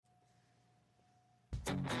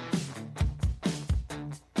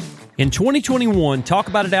In 2021, Talk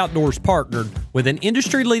About It Outdoors partnered with an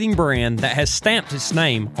industry-leading brand that has stamped its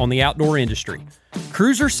name on the outdoor industry.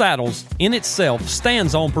 Cruiser Saddles in itself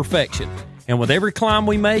stands on perfection, and with every climb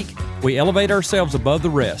we make, we elevate ourselves above the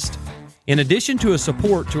rest. In addition to a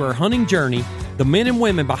support to our hunting journey, the men and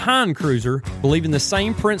women behind Cruiser believe in the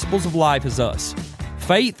same principles of life as us: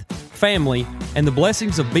 faith, family, and the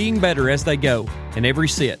blessings of being better as they go in every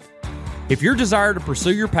sit. If your desire to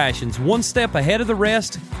pursue your passions one step ahead of the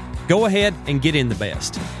rest, go ahead and get in the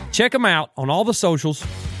best. Check them out on all the socials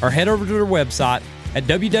or head over to their website at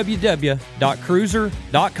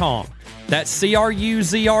www.cruiser.com. That's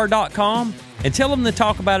CRUZR.com, and tell them the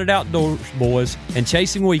Talk About It Outdoors boys and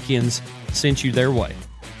Chasing Weekends sent you their way.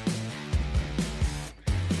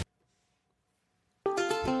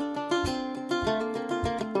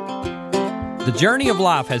 The journey of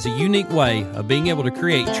life has a unique way of being able to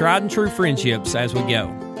create tried and true friendships as we go.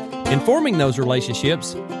 In forming those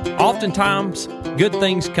relationships, oftentimes good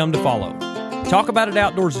things come to follow. Talk About It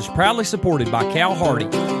Outdoors is proudly supported by Cal Hardy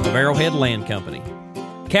of Arrowhead Land Company.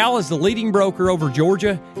 Cal is the leading broker over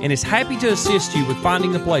Georgia and is happy to assist you with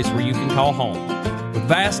finding the place where you can call home. With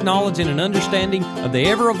vast knowledge and an understanding of the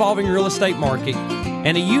ever-evolving real estate market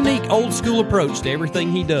and a unique old-school approach to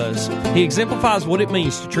everything he does, he exemplifies what it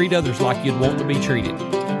means to treat others like you'd want to be treated.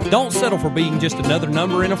 Don't settle for being just another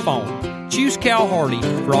number in a phone. Choose Cal Hardy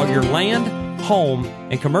for all your land, home,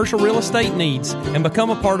 and commercial real estate needs and become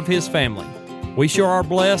a part of his family. We sure are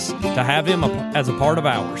blessed to have him as a part of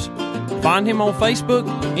ours. Find him on Facebook,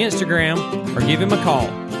 Instagram, or give him a call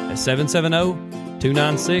at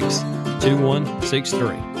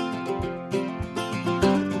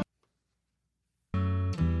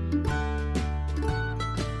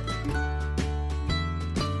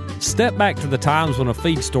Step back to the times when a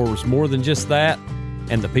feed store was more than just that,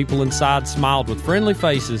 and the people inside smiled with friendly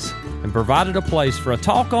faces and provided a place for a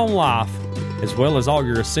talk on life, as well as all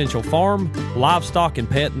your essential farm, livestock, and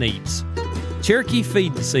pet needs. Cherokee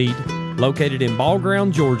Feed and Seed, located in Ball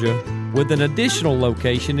Ground, Georgia, with an additional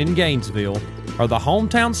location in Gainesville, are the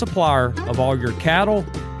hometown supplier of all your cattle,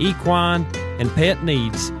 equine, and pet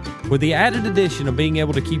needs, with the added addition of being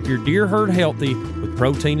able to keep your deer herd healthy with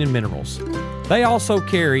protein and minerals. They also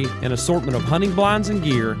carry an assortment of hunting blinds and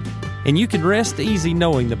gear, and you can rest easy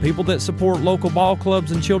knowing the people that support local ball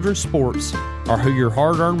clubs and children's sports are who your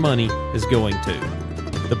hard-earned money is going to.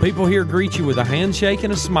 The people here greet you with a handshake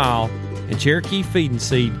and a smile, and Cherokee Feed and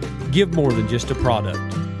Seed give more than just a product.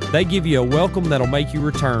 They give you a welcome that'll make you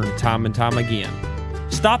return time and time again.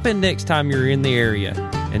 Stop in next time you're in the area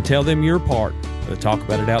and tell them you're part of the Talk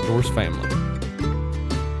About It Outdoors family.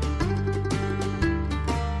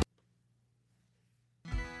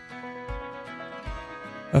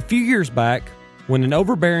 A few years back, when an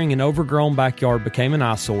overbearing and overgrown backyard became an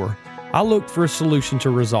eyesore, I looked for a solution to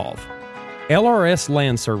resolve. LRS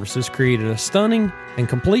Land Services created a stunning and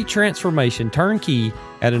complete transformation turnkey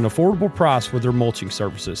at an affordable price with their mulching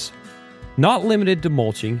services. Not limited to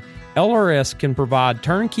mulching, LRS can provide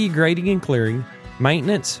turnkey grading and clearing,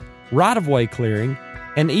 maintenance, right-of-way clearing,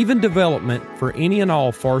 and even development for any and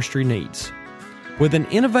all forestry needs. With an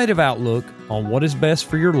innovative outlook on what is best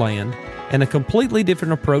for your land and a completely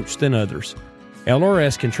different approach than others,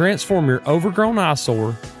 LRS can transform your overgrown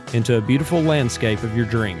eyesore into a beautiful landscape of your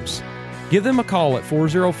dreams. Give them a call at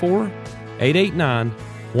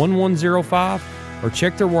 404-889-1105 or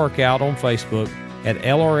check their work out on Facebook at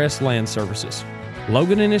LRS Land Services.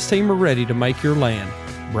 Logan and his team are ready to make your land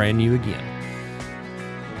brand new again.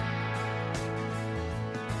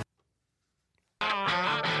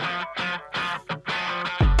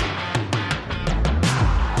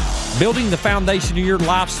 Building the foundation of your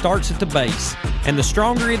life starts at the base, and the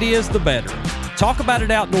stronger it is, the better. Talk About It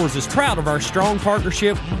Outdoors is proud of our strong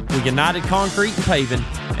partnership with United Concrete and Paving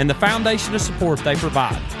and the foundation of support they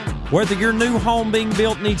provide. Whether your new home being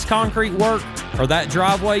built needs concrete work or that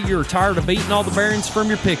driveway you're tired of beating all the bearings from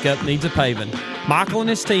your pickup needs a paving, Michael and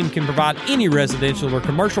his team can provide any residential or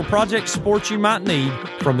commercial project support you might need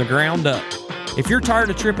from the ground up. If you're tired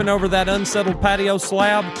of tripping over that unsettled patio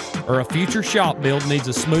slab or a future shop build needs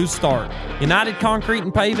a smooth start, United Concrete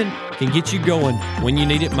and Paving can get you going when you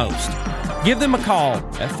need it most. Give them a call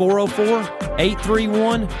at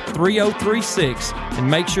 404-831-3036 and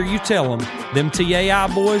make sure you tell them TAI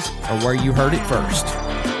boys are where you heard it first.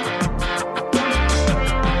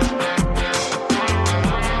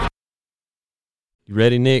 You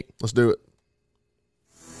ready, Nick? Let's do it.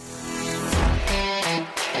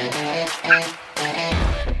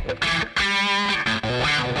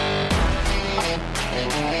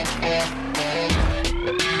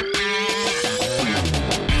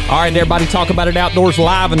 All right, everybody, Talk About It Outdoors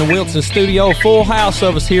live in the Wilson studio. Full house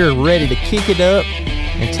of us here ready to kick it up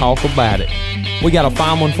and talk about it. We got a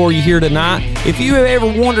fine one for you here tonight. If you have ever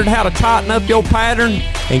wondered how to tighten up your pattern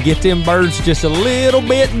and get them birds just a little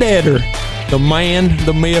bit better, the man,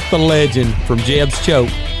 the myth, the legend from Jeb's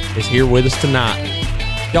Choke is here with us tonight.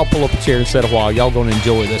 Y'all pull up a chair and sit a while. Y'all going to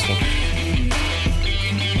enjoy this one.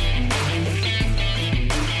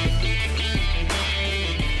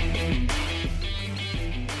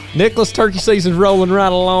 Nicholas, turkey season's rolling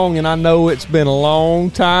right along, and I know it's been a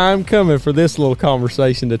long time coming for this little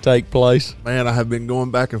conversation to take place. Man, I have been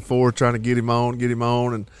going back and forth trying to get him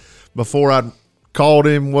on, and before I called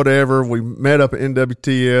him, whatever, we met up at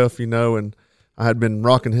NWTF, and I had been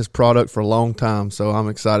rocking his product for a long time, so I'm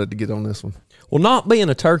excited to get on this one. Well, not being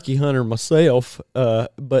a turkey hunter myself,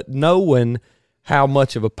 but knowing how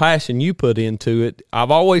much of a passion you put into it, I've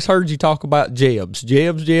always heard you talk about Jebs.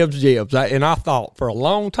 And I thought for a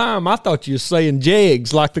long time, I thought you were saying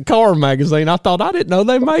Jegs like the car magazine. I thought I didn't know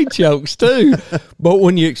they made chokes too. But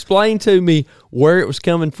when you explained to me where it was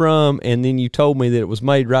coming from, and then you told me that it was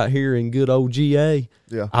made right here in good old GA,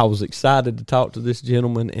 yeah, I was excited to talk to this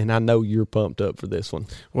gentleman, and I know you're pumped up for this one.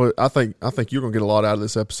 Well, I think you're going to get a lot out of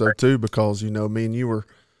this episode too, because, me and you were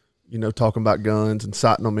talking about guns and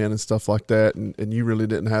sighting them in and stuff like that, and you really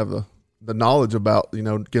didn't have the knowledge about,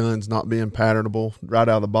 guns not being patternable right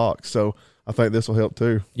out of the box. So I think this will help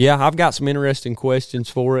too. Yeah, I've got some interesting questions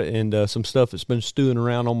for it and some stuff that's been stewing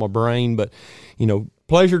around on my brain. But,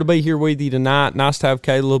 pleasure to be here with you tonight. Nice to have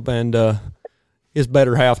Caleb and his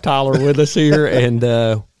better half, Tyler, with us here. And,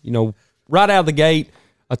 right out of the gate,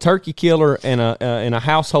 a turkey killer and a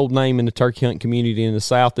household name in the turkey hunt community in the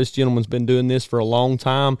South. This gentleman's been doing this for a long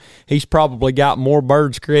time. He's probably got more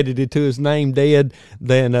birds credited to his name dead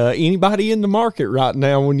than anybody in the market right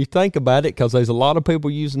now when you think about it, because there's a lot of people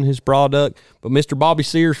using his product. But Mr. Bobby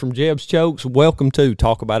Sears from Jeb's Chokes, welcome to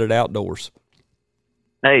Talk About It Outdoors.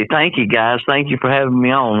 Hey, thank you, guys. Thank you for having me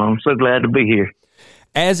on. I'm so glad to be here.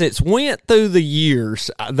 As it's went through the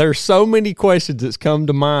years, there's so many questions that's come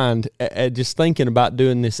to mind just thinking about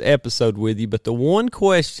doing this episode with you. But the one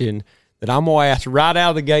question that I'm going to ask right out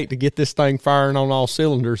of the gate to get this thing firing on all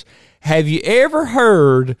cylinders, have you ever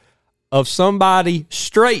heard of somebody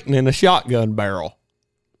straightening a shotgun barrel?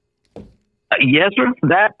 Yes, sir.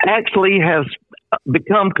 That actually has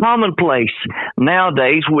become commonplace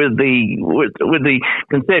nowadays with the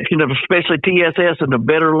conception of especially TSS and the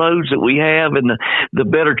better loads that we have and the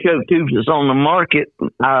better choke tubes that's on the market.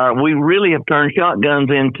 We really have turned shotguns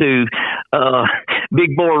into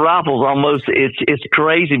big bore rifles almost. It's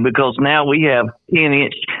crazy because now we have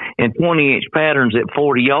 10-inch and 20-inch patterns at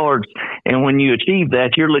 40 yards, and when you achieve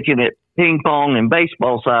that, you're looking at ping pong and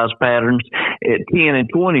baseball size patterns at 10 and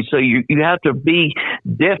 20. So you have to be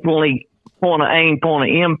definitely point of aim, point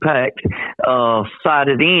of impact,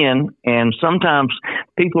 sighted in, and sometimes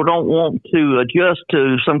people don't want to adjust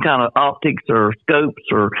to some kind of optics or scopes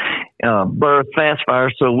or burst fast fire,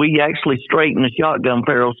 so we actually straighten the shotgun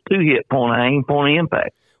barrels to hit point of aim, point of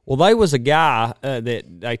impact. Well, there was a guy that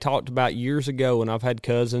they talked about years ago, and I've had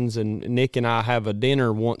cousins, and Nick and I have a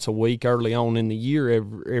dinner once a week early on in the year,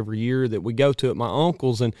 every year that we go to at my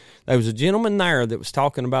uncle's, and there was a gentleman there that was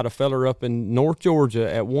talking about a feller up in North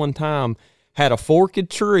Georgia at one time had a forked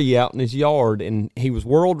tree out in his yard, and he was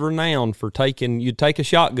world renowned for you'd take a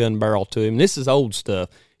shotgun barrel to him. This is old stuff,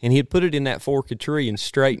 and he'd put it in that forked tree and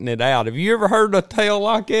straighten it out. Have you ever heard a tale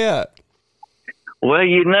like that? Well,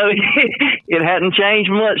 it hadn't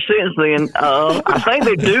changed much since then. I think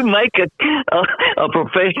they do make a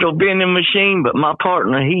professional bending machine, but my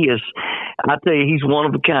partner, I tell you, he's one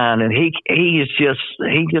of a kind, and he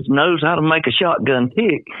just knows how to make a shotgun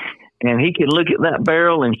tick. And he can look at that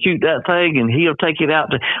barrel and shoot that thing, and he'll take it out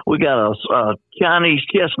to. We got a Chinese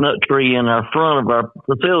chestnut tree in our front of our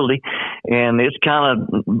facility, and it's kind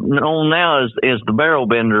of known now as the barrel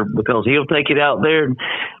bender, because he'll take it out there and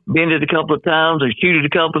bend it a couple of times and shoot it a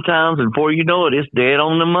couple of times, and before you know it, it's dead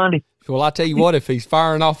on the money. Well, I tell you what, if he's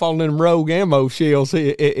firing off on them rogue ammo shells,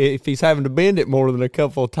 if he's having to bend it more than a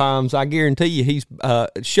couple of times, I guarantee you his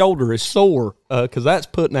shoulder is sore because that's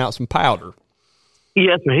putting out some powder.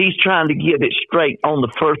 Yes, sir. He's trying to get it straight on the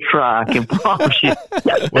first try, I can promise you.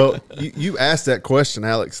 Well, you asked that question,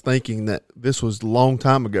 Alex, thinking that this was a long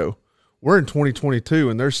time ago. We're in 2022,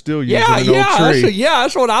 and they're still using an old tree.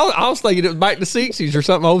 That's what I was thinking. It was back to the 60s or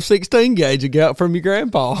something, old 16 gauge you got from your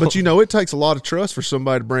grandpa. But, it takes a lot of trust for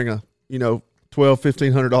somebody to bring a,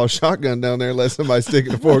 $1,200-$1,500 shotgun down there and let somebody stick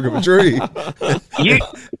in the fork of a tree.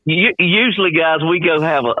 Usually, guys, we go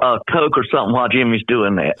have a Coke or something while Jimmy's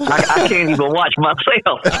doing that. I can't even watch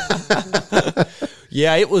myself.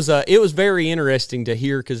 Yeah, it was very interesting to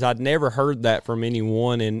hear because I'd never heard that from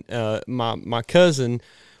anyone. And my cousin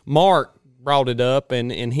Mark brought it up,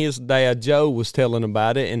 and his dad Joe was telling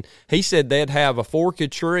about it, and he said they'd have a fork of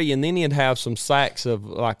tree, and then he'd have some sacks of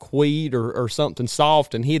like wheat or something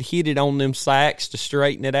soft, and he'd hit it on them sacks to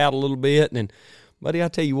straighten it out a little bit. And buddy, I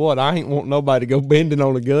tell you what, I ain't want nobody to go bending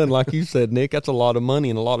on a gun like you said, Nick. That's a lot of money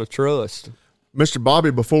and a lot of trust. Mr.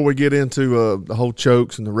 Bobby, before we get into the whole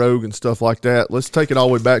chokes and the rogue and stuff like that, let's take it all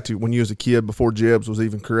the way back to when you was a kid before Jeb's was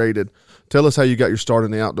even created. Tell us how you got your start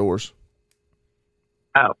in the outdoors.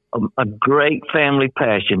 A great family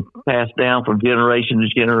passion passed down from generation to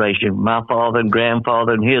generation. My father and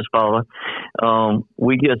grandfather and his father.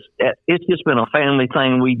 It's just been a family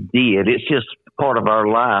thing we did. It's just part of our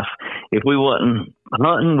life. If we wasn't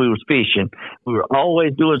hunting, we was fishing. We were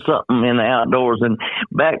always doing something in the outdoors. And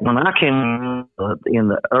back when I came in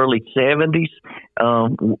the early 70s,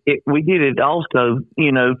 we did it also,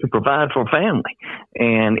 to provide for family.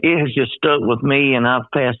 And it has just stuck with me, and I've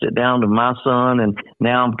passed it down to my son, and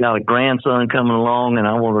now I've got a grandson coming along, and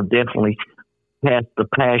I want to definitely pass the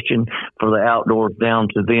passion for the outdoors down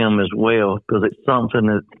to them as well, because it's something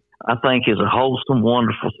that I think is a wholesome,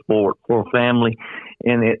 wonderful sport for a family,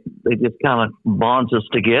 and it just kind of bonds us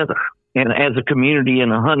together, and as a community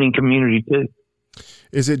and a hunting community too.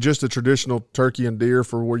 Is it just a traditional turkey and deer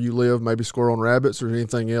for where you live, maybe squirrel and rabbits, or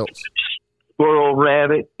anything else? Squirrel,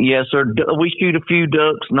 rabbit, yes, sir. We shoot a few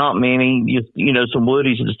ducks, not many, just, some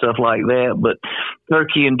woodies and stuff like that, but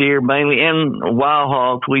turkey and deer mainly, and wild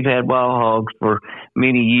hogs. We've had wild hogs for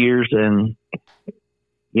many years, and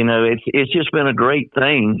it's just been a great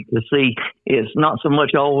thing to see. It's not so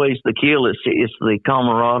much always the kill; it's the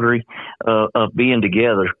camaraderie of being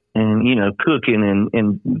together and cooking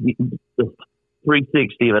and the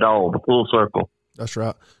 360 of it all, the full circle. That's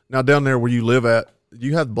right. Now down there where you live at, do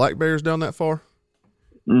you have black bears down that far?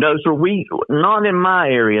 No, sir. Not in my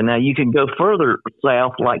area. Now you can go further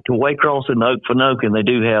south, like to Waycross and Okefenokee, and they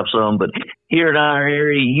do have some. But here in our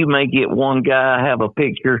area, you may get one guy have a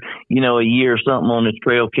picture, a year or something on his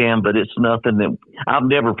trail cam, but it's nothing that I've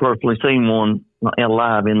never personally seen one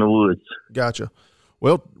alive in the woods. Gotcha.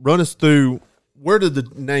 Well, run us through, where did the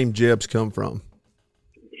name Jeb's come from?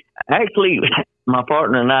 Actually, my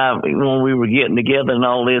partner and I, when we were getting together and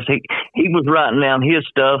all this, he was writing down his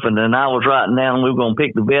stuff, and then I was writing down we were going to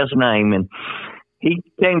pick the best name. And he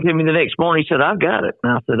came to me the next morning. He said, "I've got it."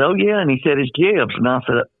 And I said, "Oh, yeah." And he said, "It's Jeb's." And I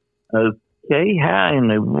said, "Okay, how in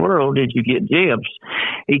the world did you get Jeb's?"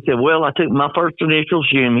 He said, "Well, I took my first initial,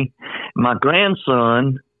 Jimmy. My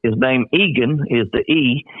grandson, his name Egan, is the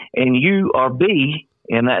E, and you are B,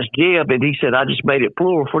 and that's Jeb." And he said, "I just made it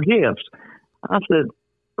plural for Jeb's." I said,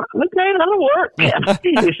 "Okay, that'll work."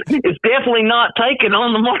 It's definitely not taken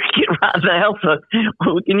on the market right now,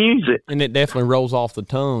 so we can use it. And it definitely rolls off the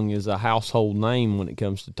tongue as a household name when it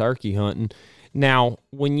comes to turkey hunting. Now,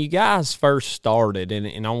 when you guys first started,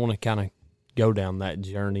 and I want to kind of go down that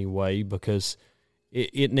journey way because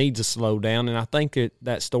it needs to slow down, and I think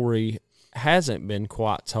that story hasn't been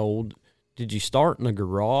quite told. Did you start in a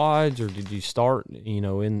garage, or did you start,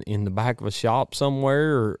 in the back of a shop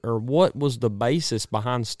somewhere, or what was the basis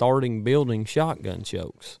behind building shotgun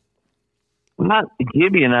chokes?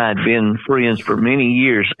 Jimmy and I had been friends for many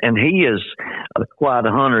years, and he is quite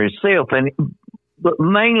a hunter himself, but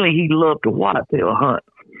mainly he loved to whitetail hunt.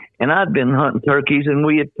 And I'd been hunting turkeys, and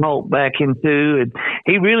we had talked back into, and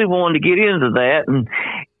he really wanted to get into that. And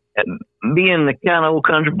being the kind of old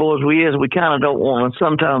country boys we kind of don't want to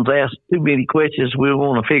sometimes ask too many questions. We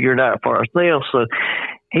want to figure it out for ourselves. So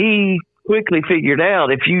he quickly figured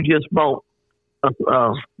out if you just bought,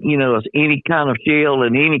 any kind of shell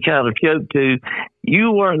and any kind of choke tube,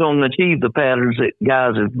 you weren't going to achieve the patterns that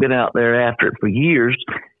guys have been out there after it for years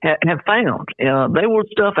have found. There was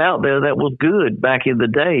stuff out there that was good back in the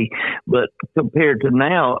day, but compared to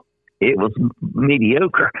now, it was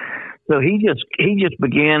mediocre. So he just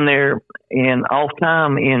began there, and off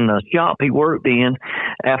time in the shop he worked in,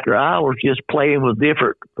 after hours, just playing with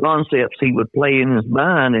different concepts he would play in his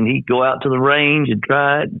mind, and he'd go out to the range and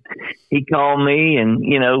try it. He'd call me, and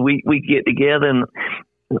we'd get together. And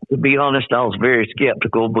to be honest, I was very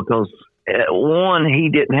skeptical because one, he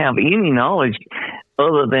didn't have any knowledge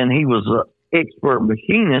other than he was an expert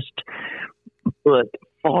machinist, but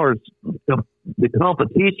as far as the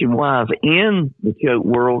competition-wise in the choke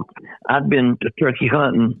world, I'd been to turkey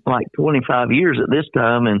hunting like 25 years at this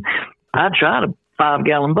time, and I'd tried a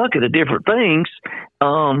 5-gallon bucket of different things,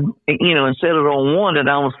 and settled on one, and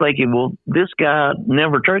I was thinking, well, this guy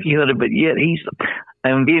never turkey hunted, but yet he's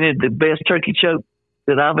invented the best turkey choke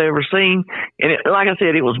that I've ever seen. And like I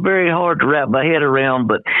said, it was very hard to wrap my head around,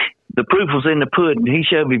 but the proof was in the pudding. He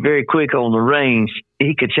showed me very quick on the range.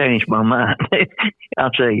 He could change my mind.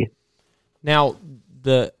 I'll tell you. Now,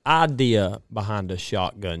 the idea behind a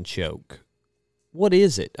shotgun choke, what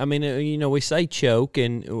is it? I mean, we say choke,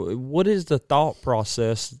 and what is the thought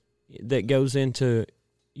process that goes into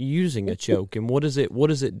using a choke, and what does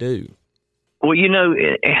it do? Well,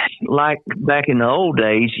 like back in the old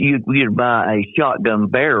days, you'd buy a shotgun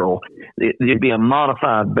barrel. It'd be a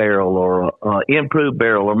modified barrel or an improved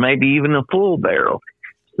barrel or maybe even a full barrel.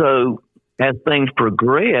 So as things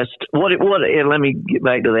progressed, and let me get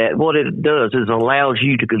back to that. What it does is allows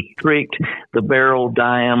you to constrict the barrel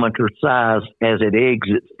diameter size as it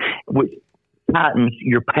exits, which tightens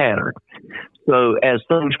your pattern. So as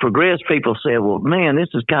things progress, people say, well, man, this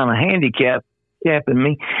is kind of handicapping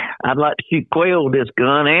me. I'd like to shoot quail with this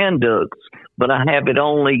gun and ducks, but I have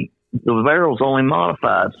the barrel's only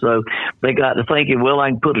modified. So they got to thinking, well, I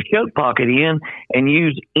can put a choke pocket in and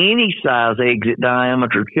use any size exit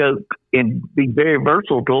diameter choke and be very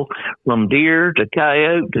versatile from deer to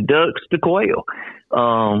coyote to ducks to quail,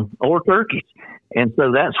 or turkeys. And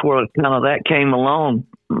so that's where kind of that came along.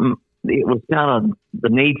 It was kind of the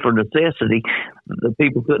need for necessity. The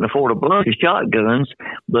people couldn't afford a bunch of shotguns,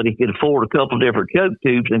 but he could afford a couple of different choke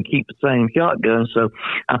tubes and keep the same shotgun. So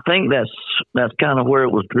I think that's kind of where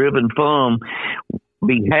it was driven from.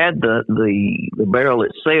 We had the barrel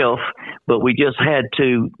itself, but we just had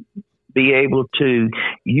to be able to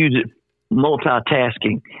use it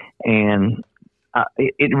multitasking, and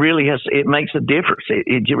it really it makes a difference.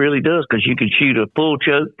 It really does, because you could shoot a full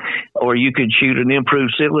choke or you could shoot an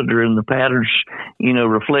improved cylinder, and the patterns,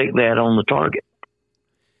 reflect that on the target.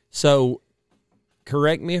 So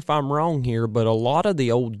correct me if I'm wrong here, but a lot of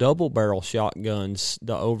the old double barrel shotguns,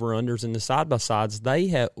 the over-unders and the side-by-sides, they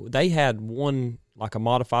had one, like a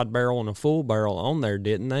modified barrel and a full barrel on there,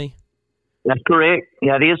 didn't they? That's correct.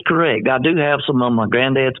 Yeah, it is correct. I do have some of my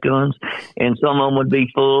granddad's guns, and some of them would be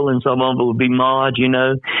full and some of them would be mod,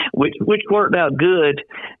 which worked out good.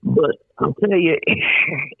 But I'll tell you,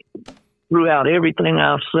 throughout everything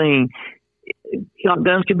I've seen,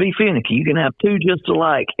 shotguns can be finicky. You can have two just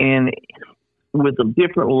alike, and with the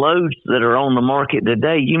different loads that are on the market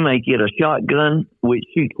today, you may get a shotgun which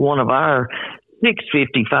shoots one of our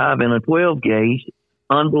 655 in a 12 gauge.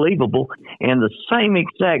 Unbelievable. And the same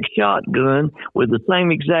exact shotgun with the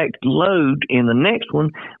same exact load in the next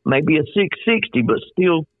one may be a 660, but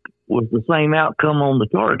still with the same outcome on the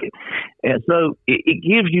target. And so it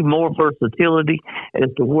gives you more versatility as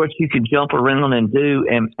to what you can jump around and do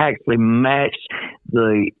and actually match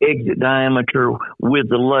the exit diameter with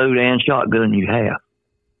the load and shotgun you have.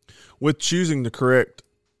 With choosing the correct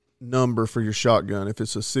number for your shotgun, if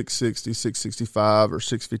it's a 660, 665, or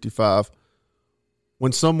 655,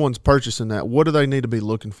 when someone's purchasing that, what do they need to be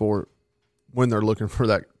looking for when they're looking for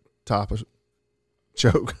that type of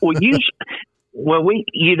choke? We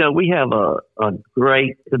have a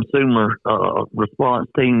great consumer response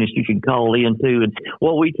team that you can call into, and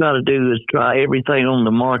what we try to do is try everything on the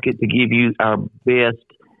market to give you our best.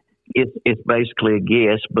 It's basically a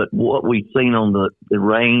guess, but what we've seen on the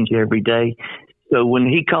range every day. So when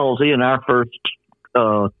he calls in, our first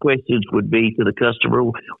questions would be to the customer: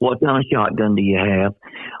 what kind of shotgun do you have?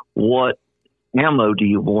 What ammo do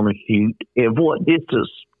you want to shoot? And what distance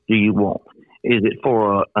do you want? Is it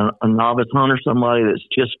for a novice hunter, somebody that's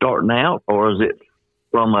just starting out, or is it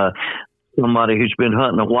from somebody who's been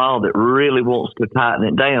hunting a while that really wants to tighten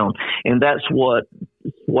it down? And that's what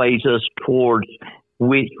sways us towards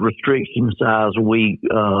which restriction size we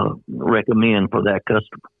recommend for that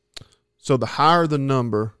customer. So the higher the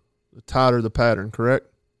number, the tighter the pattern, correct?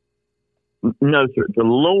 No, sir. The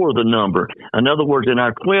lower the number. In other words, in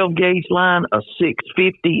our 12-gauge line, a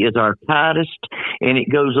 650 is our tightest, and it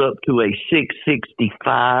goes up to a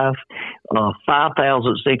 665,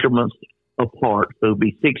 5,000 increments apart. So it would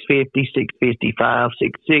be 650, 655,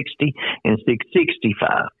 660, and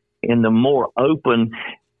 665. And the more open,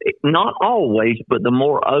 not always, but the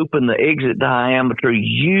more open the exit diameter,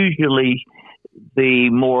 usually the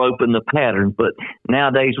more open the pattern. But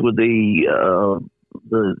nowadays with the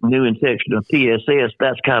new inception of TSS,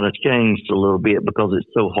 that's kind of changed a little bit because it's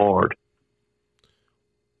so hard.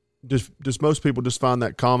 Does most people just find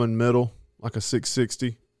that common middle, like a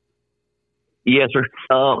 660? Yes, sir.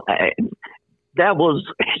 That was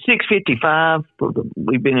 655.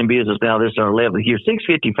 We've been in business now. This is our 11th year.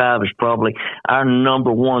 655 is probably our number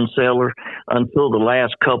one seller until the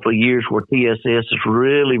last couple of years, where TSS has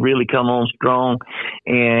really, really come on strong.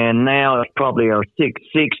 And now it's probably our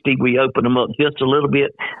 660. We open them up just a little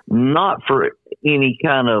bit, not for any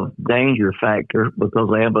kind of danger factor because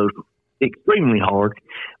the ammo's extremely hard,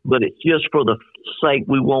 but it's just for the sake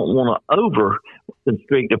we won't want to over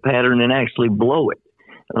constrict a pattern and actually blow it.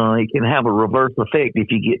 It can have a reverse effect if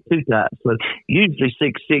you get too tight. So usually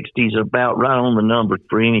 660 is about right on the numbers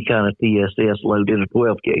for any kind of TSS load in a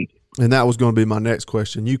 12 gauge. And that was going to be my next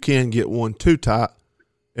question. You can get one too tight,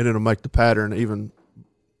 and it'll make the pattern even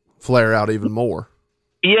flare out even more.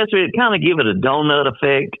 Yes, it kind of give it a donut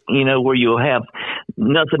effect, where you'll have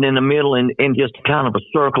nothing in the middle and just kind of a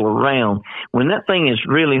circle around. When that thing is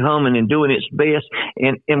really humming and doing its best,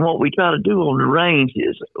 and what we try to do on the range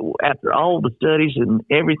is, after all the studies and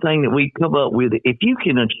everything that we come up with, if you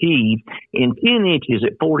can achieve in 10 inches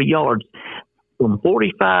at 40 yards from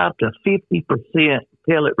 45 to 50%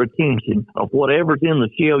 pellet retention of whatever's in the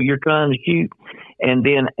shell you're trying to shoot, and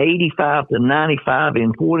then 85 to 95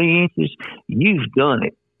 in 20 inches, you've done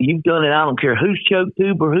it. You've done it. I don't care whose choke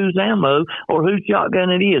tube or whose ammo or whose shotgun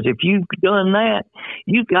it is. If you've done that,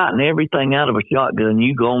 you've gotten everything out of a shotgun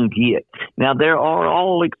you going to get. Now, there are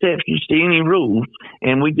all exceptions to any rules,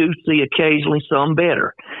 and we do see occasionally some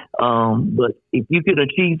better. But if you can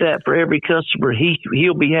achieve that for every customer,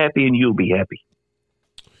 he'll be happy and you'll be happy.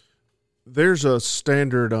 There's a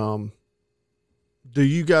standard. Do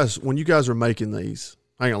you guys, when you guys are making these,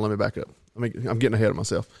 hang on, let me back up. I'm getting ahead of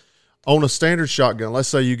myself. On a standard shotgun, let's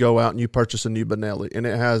say you go out and you purchase a new Benelli and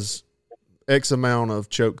it has X amount of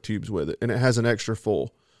choke tubes with it and it has an extra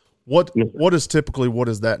full. What is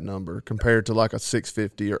that number compared to like a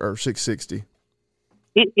 650 or 660?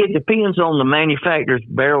 It depends on the manufacturer's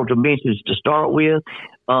barrel dimensions to start with.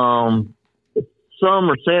 Some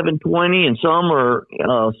are 720 and some are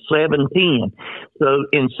 710. So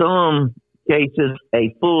in some cases,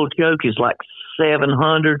 a full choke is like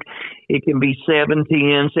 700. It can be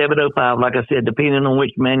 710, 705, like I said, depending on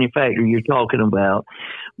which manufacturer you're talking about.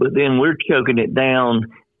 But then we're choking it down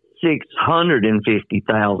 650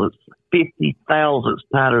 thousandths, 50 thousandths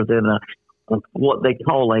tighter than what they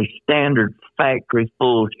call a standard factory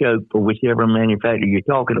full choke for whichever manufacturer you're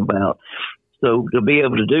talking about. So to be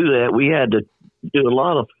able to do that, we had to do a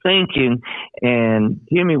lot of thinking, and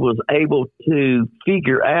Jimmy was able to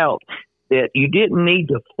figure out that you didn't need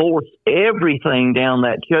to force everything down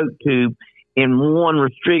that choke tube in one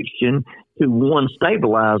restriction to one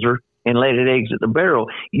stabilizer and let it exit the barrel.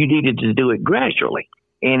 You needed to do it gradually,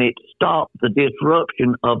 and it stopped the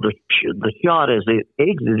disruption of the shot as it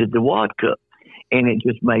exited the wad cup, and it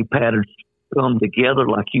just made patterns come together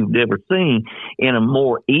like you've never seen in a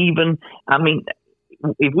more even. I mean,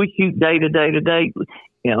 if we shoot day to day to day,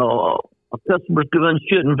 a customer's gun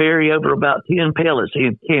shouldn't vary over about 10 pellets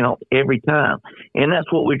in count every time. And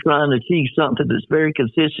that's what we're trying to achieve, something that's very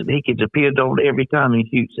consistent. He can depend on every time he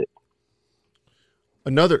shoots it.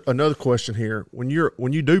 Another question here. When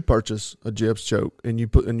you do purchase a Jeb's choke and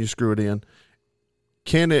you screw it in,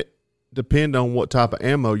 can it depend on what type of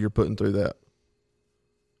ammo you're putting through that?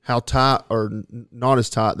 How tight or not as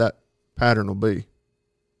tight that pattern will be?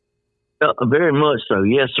 Very much so,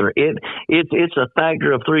 yes, sir. It's a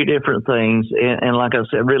factor of three different things, and like I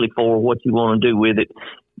said, really for what you want to do with it.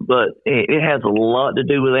 But it has a lot to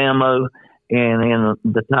do with ammo and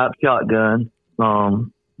the type shotgun,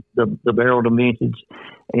 the barrel dimensions,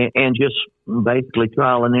 and just basically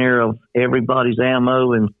trial and error of everybody's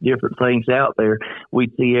ammo and different things out there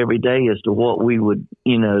we see every day as to what we would,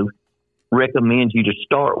 recommend you to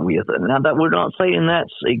start with. Now, that we're not saying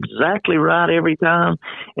that's exactly right every time,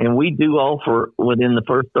 and we do offer within the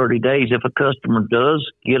first 30 days, if a customer does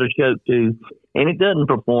get a choke tube and it doesn't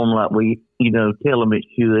perform like we tell them it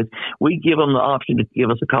should, we give them the option to give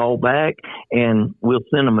us a call back, and we'll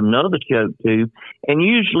send them another choke tube, and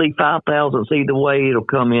usually 5 thousandths either way it'll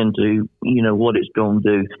come into what it's going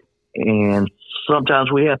to do. And sometimes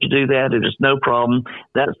we have to do that, and it's no problem.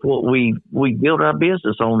 That's what we build our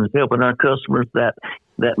business on, is helping our customers that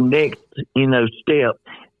next step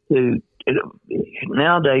to.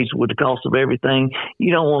 Nowadays, with the cost of everything,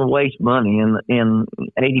 you don't want to waste money, and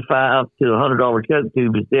 $85 to $100 choke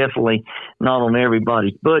tube is definitely not on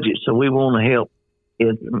everybody's budget. So we want to help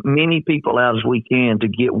as many people out as we can to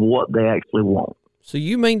get what they actually want. So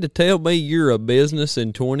you mean to tell me you're a business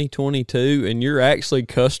in 2022 and you're actually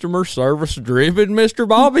customer service driven, Mr.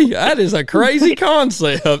 Bobby? That is a crazy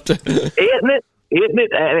concept. Isn't it?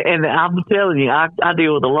 And I'm telling you, I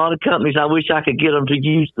deal with a lot of companies. I wish I could get them to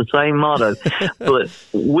use the same motto. But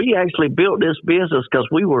we actually built this business because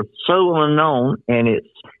we were so unknown, and it's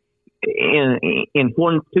in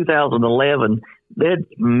 2011, there's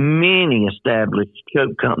many established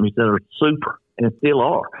choke companies that are super and still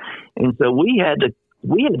are. And so we had to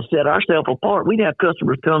we had to set ourselves apart. We'd have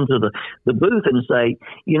customers come to the booth and say,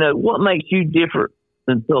 what makes you different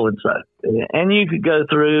than so-and-so? And you could go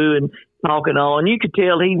through and talk and all, and you could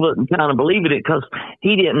tell he wasn't kind of believing it because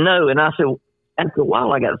he didn't know. And I said, after a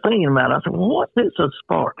while, I got thinking about it. I said, well, what sets us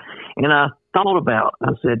apart? And I thought about it.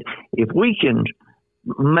 I said, if we can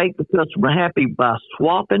make the customer happy by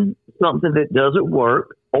swapping something that doesn't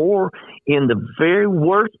work, or in the very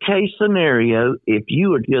worst case scenario, if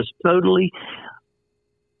you are just totally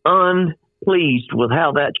unpleased with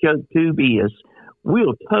how that choke tube is,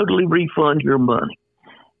 we'll totally refund your money.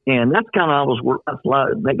 And that's kind of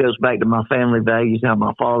that goes back to my family values, how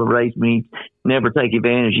my father raised me, never take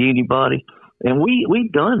advantage of anybody. And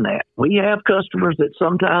we've done that. We have customers that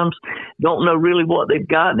sometimes don't know really what they've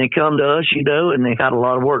got, and they come to us, and they got a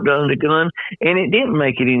lot of work done on the gun, and it didn't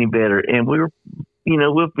make it any better. And we'll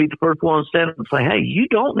be the first one to stand up and say, hey, you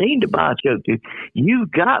don't need to buy a choke tube.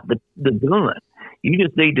 You've got the gun. You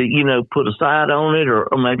just need to, put a sight on it or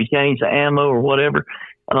maybe change the ammo or whatever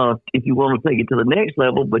if you want to take it to the next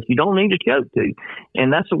level, but you don't need a choke tube.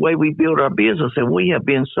 And that's the way we build our business, and we have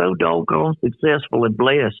been so doggone successful and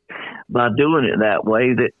blessed by doing it that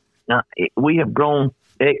way that we have grown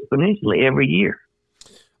exponentially every year.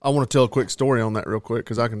 I want to tell a quick story on that real quick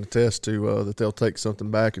because I can attest to that they'll take something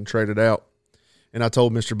back and trade it out. And I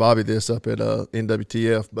told Mr. Bobby this up at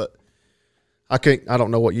NWTF, but I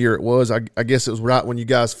don't know what year it was. I guess it was right when you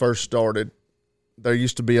guys first started. There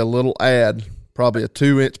used to be a little ad, probably a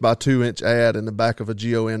 2-inch by 2-inch ad in the back of a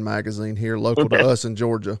GON magazine here local to us in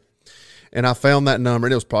Georgia. And I found that number,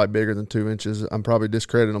 and it was probably bigger than 2 inches. I'm probably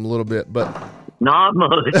discrediting them a little bit, but not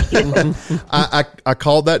much. I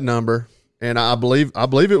called that number, and I believe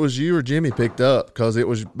it was you or Jimmy picked up because it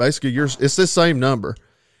was basically it's the same number.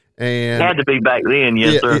 And it had to be back then,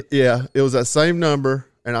 yes, sir. Yeah, it was that same number.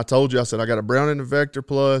 And I told you, I said, I got a Browning Vector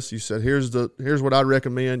Plus. You said, here's what I'd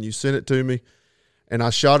recommend. You sent it to me. And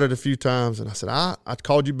I shot it a few times. And I said, I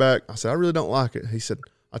called you back. I said, I really don't like it. He said,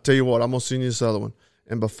 I'll tell you what, I'm going to send you this other one.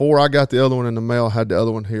 And before I got the other one in the mail, I had the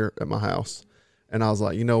other one here at my house. And I was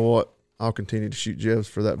like, you know what? I'll continue to shoot Jebs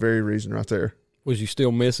for that very reason right there. Was you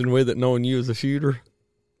still messing with it knowing you as a shooter?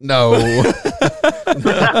 No.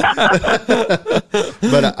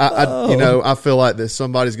 But I feel like that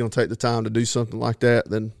somebody's going to take the time to do something like that,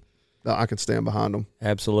 then I can stand behind them.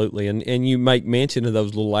 Absolutely. And you make mention of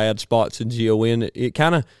those little ad spots in GON.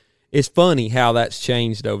 It's funny how that's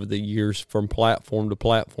changed over the years from platform to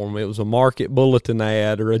platform. It was a market bulletin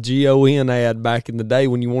ad or a GON ad back in the day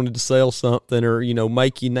when you wanted to sell something or,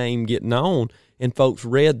 make your name get known, and folks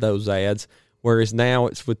read those ads. Whereas now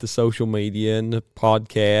it's with the social media and the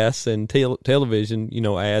podcasts and television,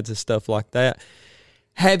 ads and stuff like that.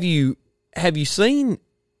 Have you seen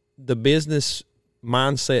the business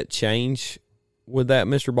mindset change with that,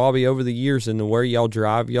 Mr. Bobby, over the years and where y'all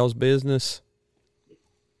drive y'all's business?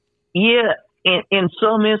 Yeah, in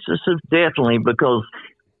some instances, definitely, because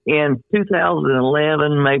in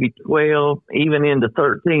 2011, maybe 12, even into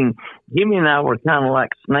 13, Jimmy and I were kind of like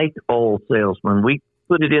snake oil salesmen. We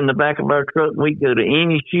put it in the back of our truck, and we'd go to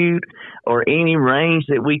any shoot or any range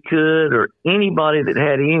that we could, or anybody that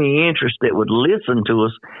had any interest that would listen to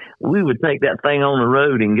us, we would take that thing on the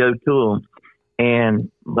road and go to them.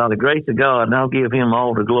 And by the grace of God, and I'll give him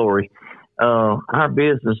all the glory, our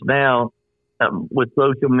business now with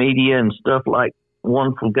social media and stuff like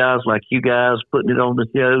wonderful guys like you guys putting it on the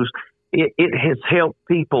shows, it has helped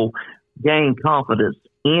people gain confidence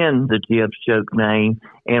in the Jebs Choke name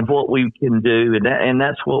and what we can do. And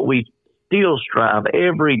that's what we still strive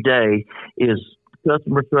every day is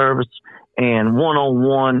customer service and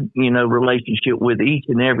one-on-one, relationship with each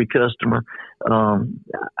and every customer.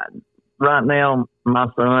 Right now, my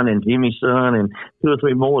son and Jimmy's son and 2 or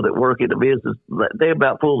 3 more that work at the business, they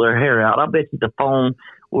about pull their hair out. I bet you the phone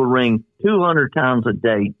will ring 200 times a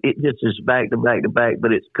day. It just is back to back to back,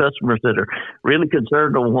 but it's customers that are really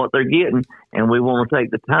concerned on what they're getting, and we want to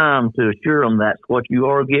take the time to assure them that's what you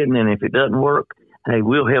are getting, and if it doesn't work, hey,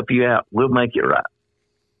 we'll help you out. We'll make it right.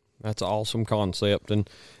 That's an awesome concept, and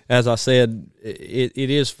as I said, it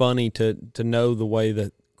is funny to know the way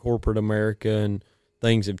that corporate America and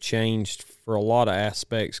things have changed for a lot of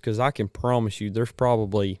aspects, because I can promise you there's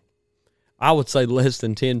probably, I would say, less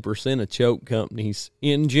than 10% of choke companies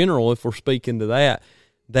in general, if we're speaking to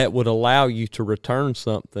that would allow you to return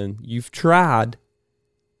something you've tried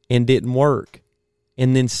and didn't work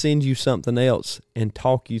and then send you something else and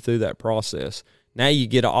talk you through that process. Now you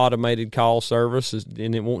get an automated call service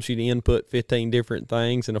and it wants you to input 15 different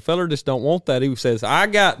things, and a feller just don't want that. He says, I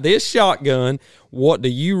got this shotgun. What do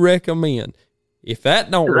you recommend? If that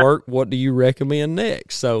don't work, what do you recommend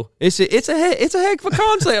next? So it's a heck of a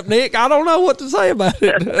concept, Nick. I don't know what to say about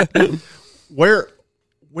it.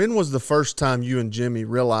 When was the first time you and Jimmy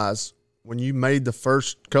realized, when you made the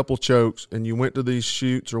first couple chokes and you went to these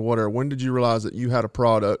shoots or whatever, when did you realize that you had a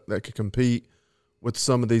product that could compete with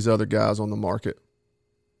some of these other guys on the market?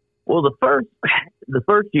 Well, the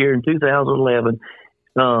first year in 2011,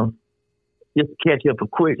 just to catch up a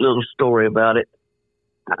quick little story about it.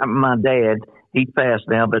 My dad, he's passed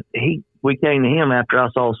now, but we came to him after I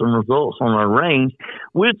saw some results on our range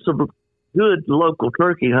with some good local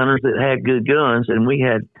turkey hunters that had good guns, and we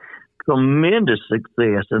had tremendous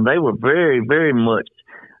success, and they were very, very much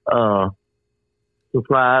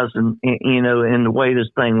surprised in the way this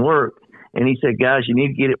thing worked. And he said, guys, you need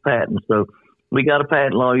to get it patented. So we got a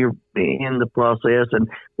patent lawyer in the process, and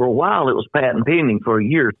for a while it was patent pending for a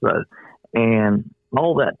year or so. And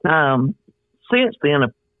all that time, since then,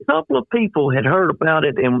 a couple of people had heard about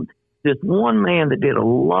it, and this one man that did a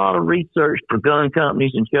lot of research for gun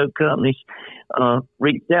companies and choke companies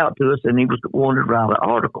reached out to us, and he wanted to write an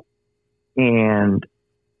article. And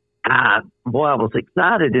I was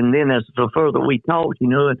excited. And then as the further we talked,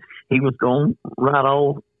 and he was going to write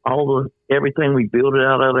all everything we built it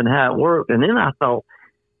out of and how it worked. And then I thought,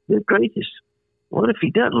 good gracious, what if he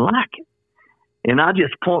doesn't like it? And I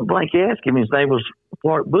just point blank asked him. His name was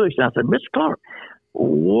Clark Bush. And I said, Mr. Clark,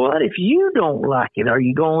 what if you don't like it? Are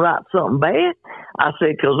you going to write something bad? I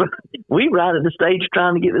said, because we right at the stage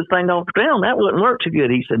trying to get this thing off the ground. That wouldn't work too good.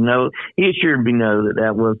 He said, no. He assured me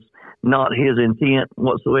that was not his intent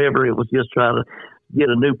whatsoever. It was just trying to get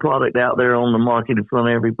a new product out there on the market in front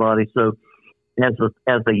of everybody. So as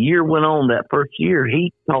the year went on, that first year,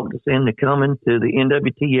 he talked us into coming to the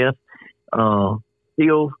NWTF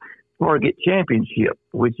Steel Target Championship,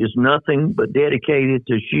 which is nothing but dedicated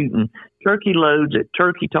to shooting turkey loads at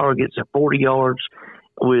turkey targets at 40 yards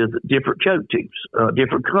with different choke tubes,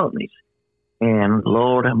 different companies. And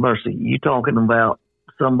Lord have mercy, you talking about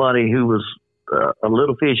somebody who was a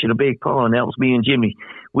little fish in a big pond. That was me and Jimmy.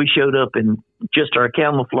 We showed up in just our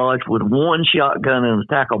camouflage with one shotgun in a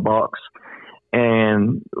tackle box,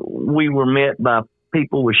 and we were met by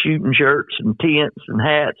people with shooting shirts and tents and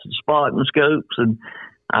hats and spotting scopes. And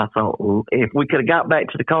I thought, well, if we could have got back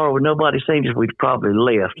to the car with nobody seen us, we'd probably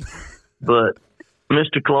left. But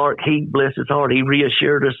Mr. Clark, he, bless his heart, he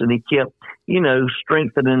reassured us, and he kept,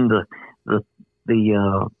 strengthening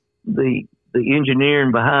the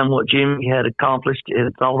engineering behind what Jimmy had accomplished.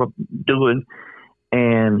 It's all doing,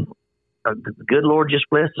 and the good Lord just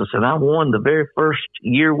blessed us. And I won the very first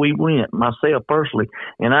year we went, myself personally,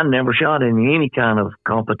 and I never shot in any kind of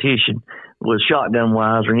competition with shotgun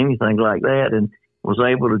wise or anything like that, and was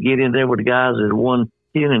able to get in there with the guys that won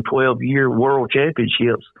 10 and 12 year world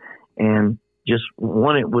championships, and just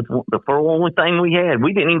won it with the only thing we had.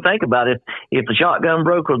 We didn't even think about it. If the shotgun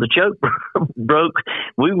broke or the choke broke,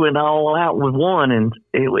 we went all out with one, and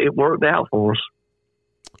it worked out for us.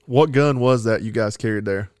 What gun was that you guys carried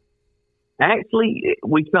there? Actually,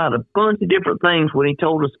 we tried a bunch of different things when he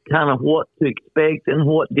told us kind of what to expect and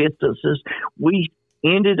what distances. We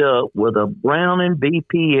ended up with a Browning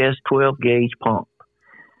BPS 12-gauge pump.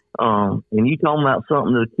 And you talking about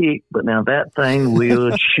something to kick, but now that thing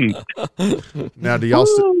will shoot. Now, do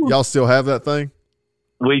y'all still have that thing?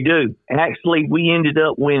 We do. Actually, we ended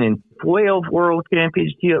up winning 12 world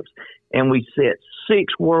championships, and we set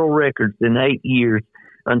 6 world records in 8 years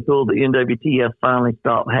until the NWTF finally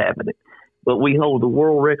stopped having it. But we hold the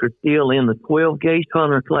world record still in the 12-gauge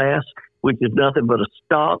hunter class, which is nothing but a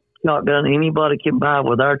stock shotgun anybody can buy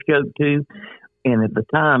with our choke tube. And at the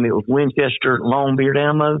time, it was Winchester Longbeard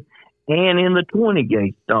ammo, and in the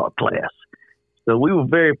 20-gauge stock class. So we were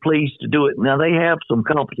very pleased to do it. Now, they have some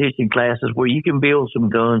competition classes where you can build some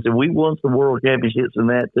guns, and we won some world championships in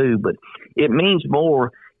that too. But it means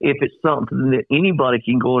more if it's something that anybody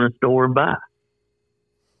can go in a store and buy.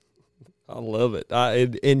 I love it.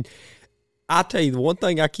 And I tell you, the one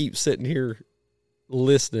thing I keep sitting here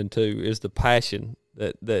listening to is the passion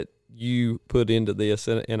that you put into this,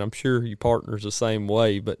 and I'm sure your partner's the same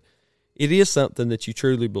way, but it is something that you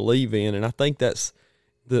truly believe in, and I think that's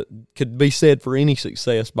could be said for any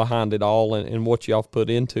success behind it all and what y'all put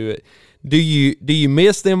into it. Do you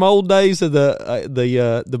miss them old days of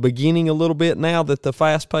the beginning a little bit now that the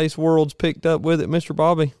fast-paced world's picked up with it, Mr.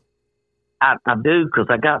 Bobby? I do, because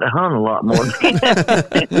I got to hunt a lot more.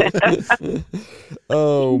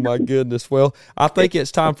 Oh, my goodness. Well, I think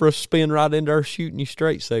it's time for us to spin right into our Shooting You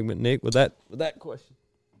Straight segment, Nick, with that question.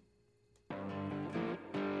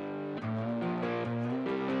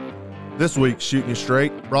 This week's Shooting You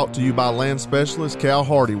Straight brought to you by land specialist Cal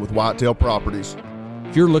Hardy with Whitetail Properties.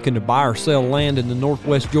 If you're looking to buy or sell land in the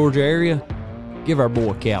Northwest Georgia area, give our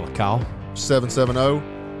boy Cal a call.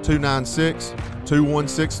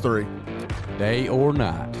 770-296-2163. Day or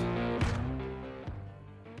night.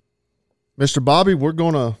 Mr. Bobby, we're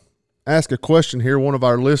going to ask a question here. One of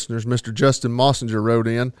our listeners, Mr. Justin Mossinger, wrote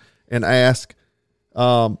in and asked,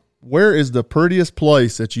 where is the prettiest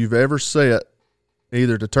place that you've ever set,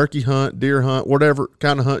 either to turkey hunt, deer hunt, whatever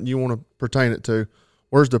kind of hunting you want to pertain it to?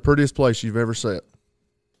 Where's the prettiest place you've ever set?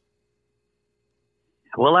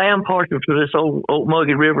 Well, I am partial to this old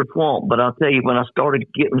Muggy River swamp, but I'll tell you, when I started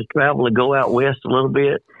getting to travel and go out west a little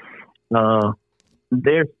bit,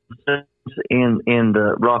 there's in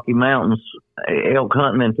the Rocky Mountains, elk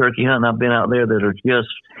hunting and turkey hunting, I've been out there that are just,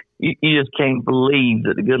 you just can't believe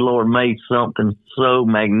that the good Lord made something so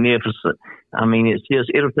magnificent. I mean, it's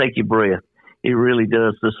just, it'll take your breath. It really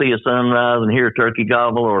does. To see a sunrise and hear a turkey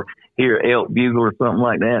gobble or hear elk bugle or something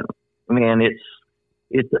like that, man, it's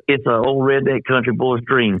an old redneck country boy's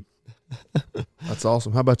dream. That's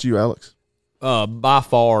awesome. How about you, Alex? By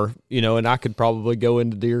far, and I could probably go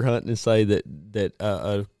into deer hunting and say that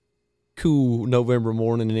a cool November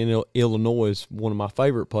morning in Illinois is one of my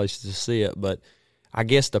favorite places to see it. But I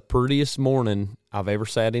guess the prettiest morning I've ever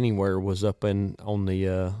sat anywhere was up on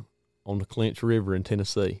the Clinch River in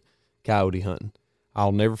Tennessee, coyote hunting.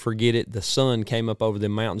 I'll never forget it. The sun came up over the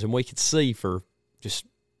mountains, and we could see for just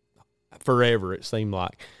forever, it seemed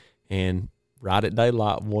like. And right at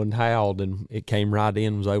daylight, one howled, and it came right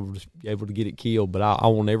in, was able to get it killed. But I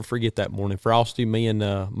will never forget that morning. Frosty, me,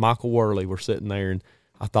 and Michael Worley were sitting there, and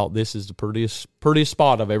I thought, this is the prettiest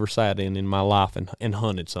spot I've ever sat in my life and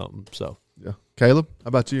hunted something. So yeah. Caleb, how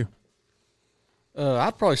about you?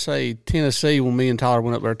 I'd probably say Tennessee. When me and Tyler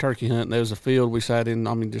went up there turkey hunting, there was a field we sat in.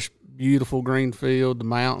 I mean, just beautiful green field, the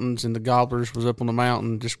mountains, and the gobblers was up on the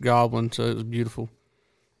mountain just gobbling. So it was beautiful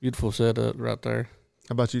setup right there.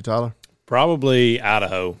 How about you, Tyler? Probably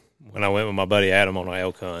Idaho, when I went with my buddy Adam on an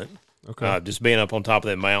elk hunt. Okay. Just being up on top of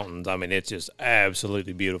the mountains, I mean, it's just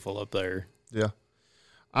absolutely beautiful up there. Yeah.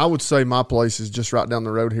 I would say my place is just right down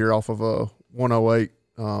the road here off of 108.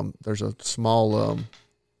 There's a small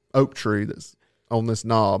oak tree that's on this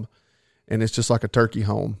knob, and it's just like a turkey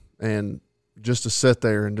home. And just to sit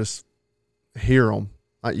there and just hear them,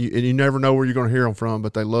 and you never know where you're going to hear them from,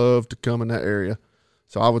 but they love to come in that area.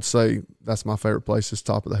 So I would say that's my favorite place, is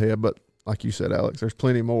top of the head. But like you said, Alex, there's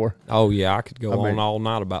plenty more. Oh, yeah, I could go on all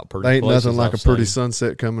night about pretty places. Ain't nothing like I've a pretty seen.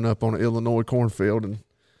 sunset coming up on an Illinois cornfield, and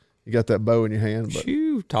you got that bow in your hand. But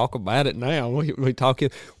Phew, talk about it now. We talking.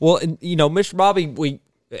 Well, and, Mr. Bobby,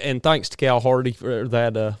 and thanks to Cal Hardy for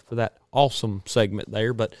that awesome segment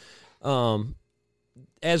there. But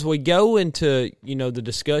as we go into, the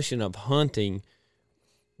discussion of hunting,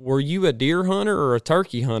 were you a deer hunter or a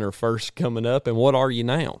turkey hunter first coming up, and what are you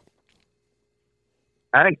now?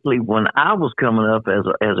 Actually, when I was coming up as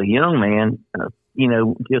a young man,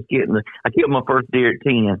 just I killed my first deer at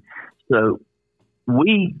 10. So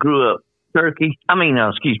we grew up deer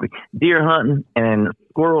hunting and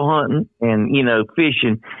squirrel hunting and,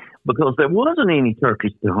 fishing, because there wasn't any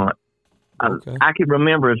turkeys to hunt. Okay. I can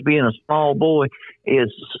remember as being a small boy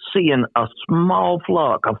is seeing a small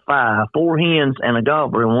flock of 4 hens and a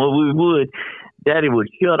gobbler. And what we would, Daddy would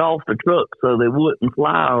shut off the truck so they wouldn't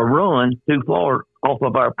fly or run too far off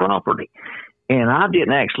of our property. And I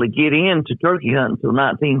didn't actually get into turkey hunting until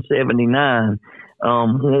 1979.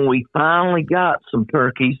 When we finally got some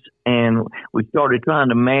turkeys and we started trying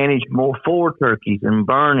to manage more for turkeys and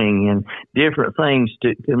burning and different things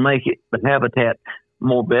to make it the habitat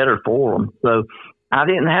more better for them. So I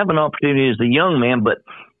didn't have an opportunity as a young man, but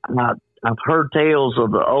I've heard tales of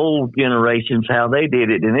the old generations, how they did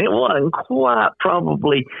it, and it wasn't quite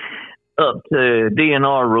probably up to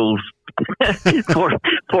DNR rules for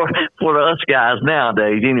us guys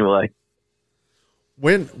nowadays anyway.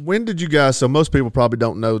 When did you guys, so most people probably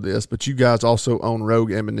don't know this, but you guys also own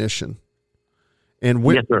Rogue Ammunition. And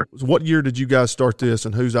Yes, sir. What year did you guys start this,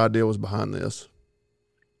 and whose idea was behind this?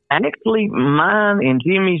 Actually, mine and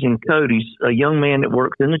Jimmy's and Cody's, a young man that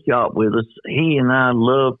works in the shop with us, he and I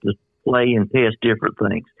love to play and test different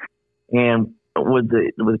things. And with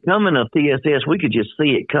the coming of TSS, we could just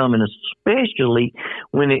see it coming, especially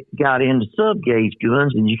when it got into sub-gauge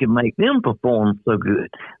guns and you could make them perform so good.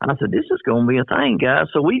 I said, this is going to be a thing,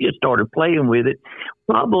 guys. So we just started playing with it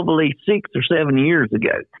probably 6 or 7 years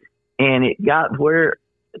ago. And it got where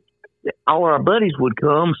all our buddies would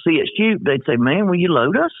come see it shoot. They'd say, man, will you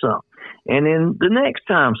load us some? And then the next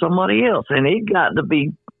time, somebody else. And it got to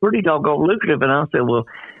be pretty doggone lucrative. And I said, well,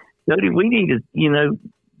 Cody, we need to,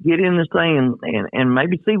 get in this thing and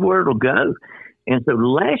maybe see where it'll go. And so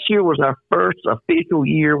last year was our first official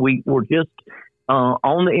year. We were just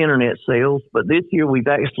on the internet sales, but this year we've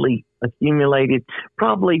actually accumulated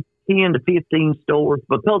probably 10 to 15 stores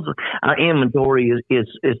because our inventory is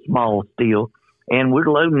small still. And we're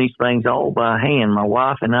loading these things all by hand. My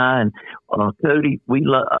wife and I and Cody, we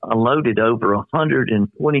loaded over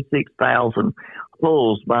 126,000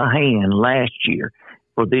 pulls by hand last year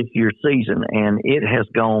for this year's season, and it has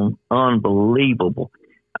gone unbelievable.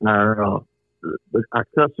 Our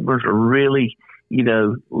customers are really,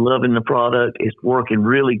 loving the product. It's working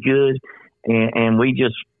really good, and we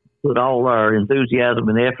just put all our enthusiasm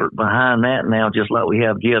and effort behind that now, just like we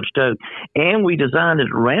have Jeb's Choke. And we designed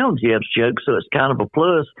it around Jeb's Choke, so it's kind of a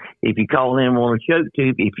plus. If you call in on a choke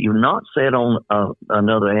tube, if you're not set on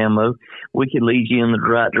another ammo, we can lead you in the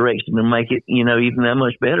right direction and make it, even that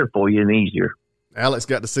much better for you and easier. Alex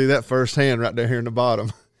got to see that firsthand right there here in the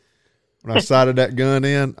bottom. When I sighted that gun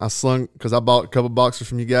in, I slung, because I bought a couple boxes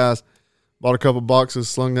from you guys, bought a couple boxes,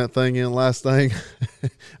 slung that thing in last thing.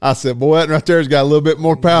 I said, boy, that right there's got a little bit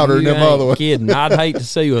more powder than them other ones. Kidding. I'd hate to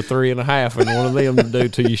see you a 3.5 and one of them to do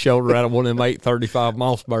to your shoulder out of one of them 835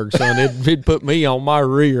 Mossberg, son. It'd put me on my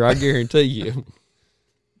rear, I guarantee you.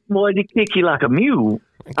 Boy, it'd kick you like a mule.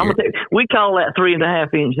 I'm gonna tell you, we call that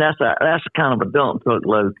 3.5 inch. That's kind of a dump truck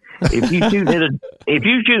load. If you're shooting at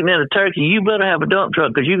a turkey, you better have a dump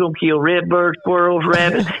truck because you're gonna kill redbirds, squirrels,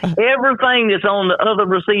 rabbits, everything that's on the other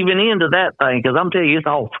receiving end of that thing. Because I'm telling you, it's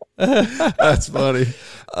awful. That's funny.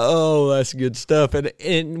 Oh, that's good stuff.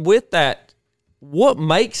 And with that, what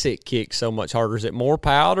makes it kick so much harder? Is it more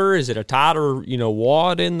powder? Is it a tighter,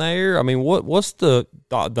 wad in there? I mean, what's the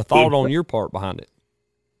thought on your part behind it?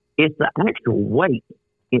 It's the actual weight.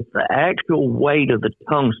 It's the actual weight of the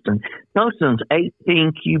tungsten. Tungsten's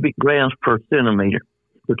 18 cubic grams per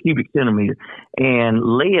cubic centimeter, and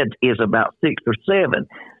lead is about 6 or 7.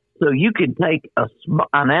 So you can take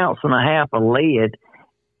an ounce and a half of lead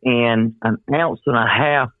and an ounce and a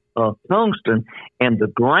half of tungsten, and the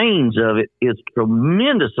grains of it is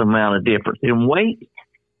tremendous amount of difference in weight.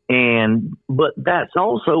 But that's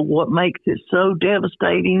also what makes it so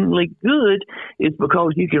devastatingly good, is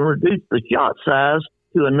because you can reduce the shot size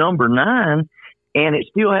to a number 9, and it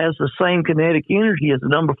still has the same kinetic energy as a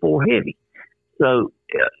number 4 heavy. So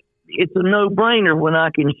it's a no-brainer when I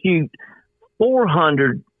can shoot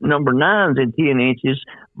 400 number 9s in 10 inches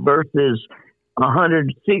versus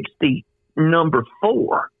 160 number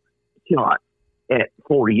 4 shot at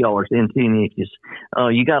 40 yards in 10 inches.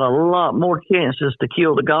 You got a lot more chances to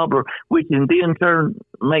kill the gobbler, which in turn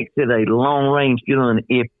makes it a long-range gun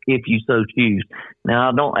if you so choose. Now,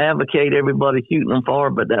 I don't advocate everybody shooting them far,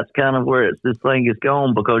 but that's kind of where this thing is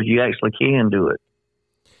going, because you actually can do it.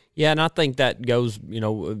 Yeah, and I think that goes,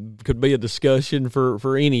 could be a discussion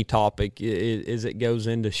for any topic as it goes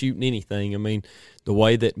into shooting anything. I mean, the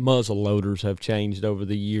way that muzzle loaders have changed over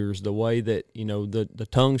the years, the way that, the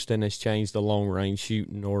tungsten has changed the long-range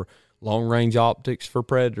shooting or long-range optics for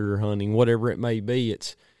predator hunting, whatever it may be.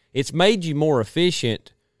 It's made you more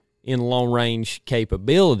efficient in long-range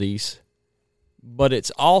capabilities, but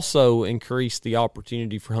it's also increased the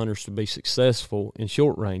opportunity for hunters to be successful in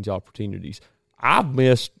short-range opportunities. I've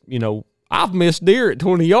missed deer at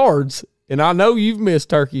 20 yards, and I know you've missed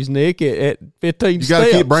turkeys, Nick, at 15 steps. You got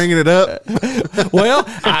to keep bringing it up. Well,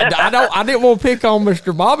 I didn't want to pick on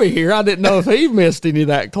Mr. Bobby here. I didn't know if he missed any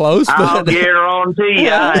that close. I'll guarantee you.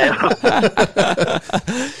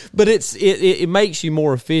 But it makes you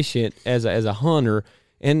more efficient as a hunter,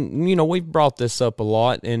 and we've brought this up a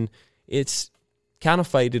lot, and it's kind of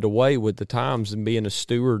faded away with the times and being a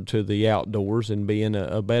steward to the outdoors and being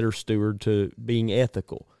a better steward to being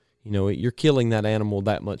ethical. You're killing that animal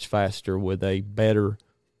that much faster with a better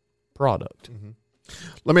product. Mm-hmm.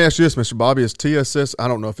 Let me ask you this, Mr. Bobby. Is TSS, I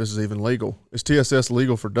don't know if this is even legal, is TSS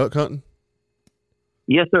legal for duck hunting?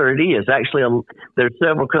 Yes, sir, it is. Actually, there's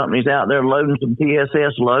several companies out there loading some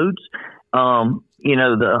TSS loads.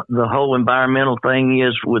 The whole environmental thing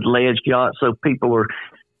is with lead shots, so people are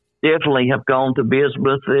definitely have gone to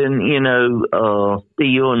bismuth and,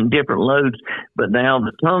 steel and different loads, but now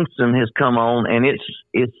the tungsten has come on and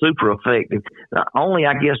it's super effective. The only,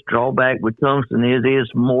 I guess, drawback with tungsten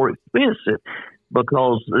is more expensive,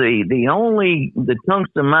 because the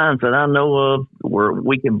tungsten mines that I know of where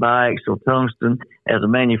we can buy actual tungsten as a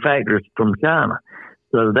manufacturer is from China.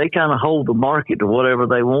 So they kind of hold the market to whatever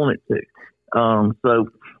they want it to. So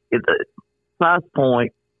at the price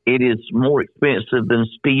point, it is more expensive than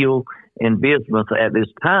steel and bismuth at this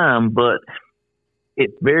time, but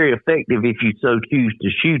it's very effective if you so choose to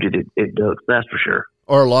shoot it at ducks, that's for sure.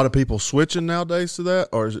 Are a lot of people switching nowadays to that,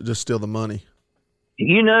 or is it just still the money?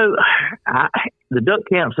 The duck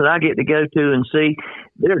camps that I get to go to and see,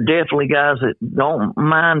 there are definitely guys that don't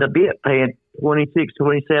mind a bit paying $26,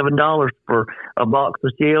 $27 for a box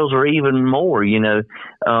of shells, or even more.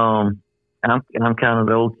 I'm kind of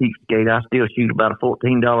the old cheapskate. I still shoot about a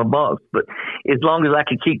 $14 box, but as long as I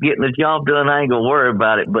can keep getting the job done, I ain't gonna worry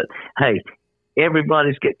about it. But hey,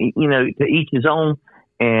 everybody's to each his own,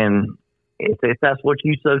 and if that's what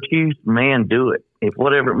you so choose, man, do it. If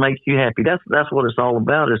whatever makes you happy, that's what it's all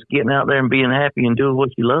about, is getting out there and being happy and doing what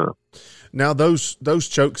you love. Now, those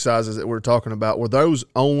choke sizes that we're talking about, were those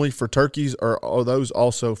only for turkeys, or are those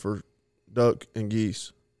also for duck and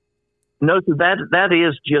geese? No, so that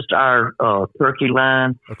is just our turkey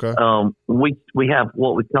line. Okay. We have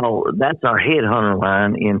what we call, that's our headhunter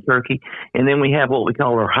line in turkey, and then we have what we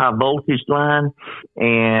call our high voltage line,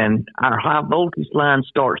 and our high voltage line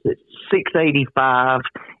starts at 685,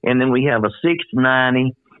 and then we have a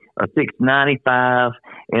 690, a 695,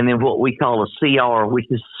 and then what we call a CR, which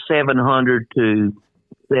is 700 to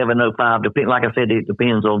 705. Like I said, it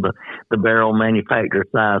depends on the barrel manufacturer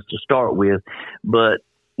size to start with,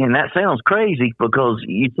 and that sounds crazy because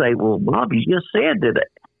you say, well, Bob, you just said that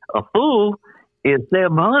a full is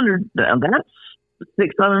 700. That's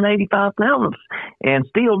 685 thousandths, and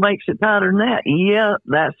steel makes it tighter than that. Yeah,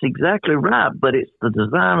 that's exactly right. But it's the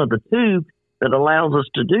design of the tube that allows us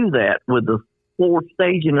to do that, with the four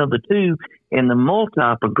staging of the tube and the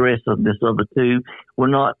multi-progressiveness of the tube. We're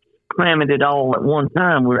not cramming it all at one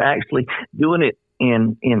time. We're actually doing it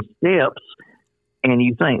in steps. And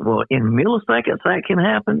you think, well, in milliseconds that can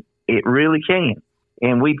happen? It really can.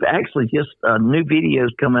 And we've actually just new videos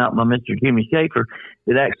come out by Mr. Jimmy Schaefer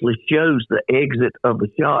that actually shows the exit of the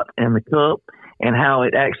shot and the cup, and how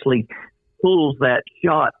it actually pulls that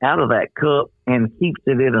shot out of that cup and keeps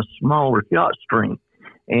it in a smaller shot stream.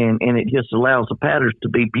 And it just allows the patterns to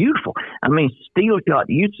be beautiful. I mean, steel shot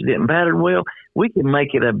used to didn't pattern well. We can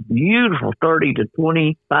make it a beautiful 30 to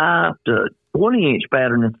 25 to 20-inch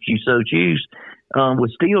pattern if you so choose.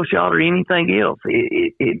 With steel shot or anything else,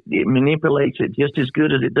 it manipulates it just as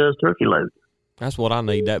good as it does turkey loads. That's what I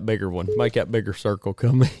need, that bigger one. Make that bigger circle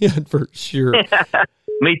come in for sure.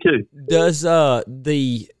 Me too. Does a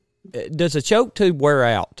choke tube wear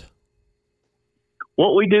out?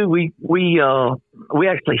 What we do, we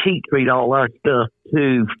actually heat treat all our stuff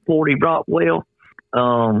to 40 Rockwell.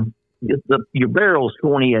 Your barrel's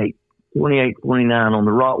 28, 29 on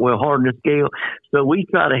the Rockwell hardness scale. So we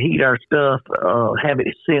try to heat our stuff, have it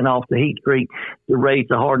sent off to heat treat to raise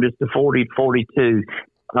the hardness to 40, 42.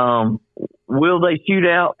 Will they shoot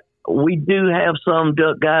out? We do have some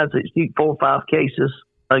duck guys that shoot 4 or 5 cases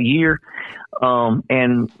a year.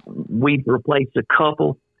 And we've replaced a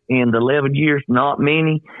couple in the 11 years, not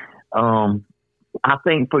many. I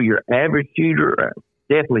think for your average shooter,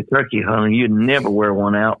 definitely turkey hunter, you'd never wear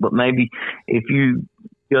one out. But maybe if you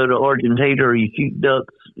go to Argentina or you shoot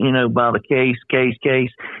ducks, by the case,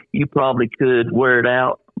 you probably could wear it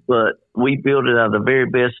out. But we build it out of the very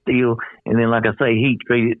best steel, and then, like I say, heat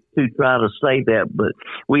treat it to try to save that. But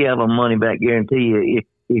we have a money back guarantee.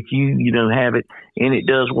 If you have it and it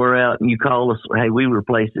does wear out, and you call us, hey, we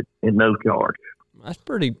replace it at no charge. That's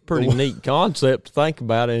pretty neat concept to think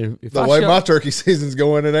about. If the way my turkey season's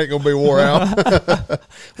going, it ain't going to be wore out.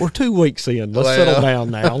 We're 2 weeks in. Let's settle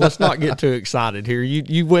down now. Let's not get too excited here.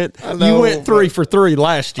 You went 3 for 3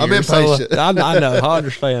 last year. I'm impatient. So I know. I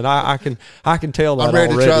understand. I can tell that. I'm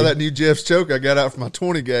ready already. to try that new Jeff's choke I got out for my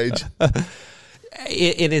 20 gauge.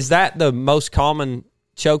 And is that the most common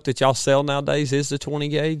choke that y'all sell nowadays? Is the 20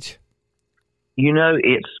 gauge?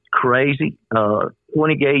 It's crazy.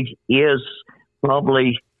 20 gauge is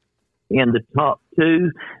probably in the top 2,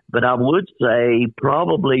 but I would say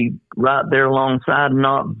probably right there alongside,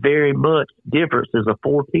 not very much difference, is a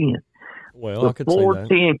 410. Well, I could say that. The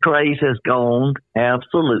 410 craze has gone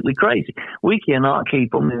absolutely crazy. We cannot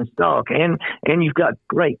keep them in stock, and you've got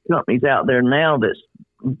great companies out there now that's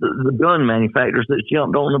the gun manufacturers that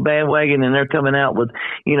jumped on the bandwagon, and they're coming out with,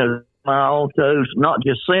 my autos, not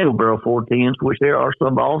just single barrel 410s, which there are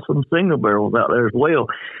some awesome single barrels out there as well,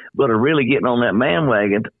 but are really getting on that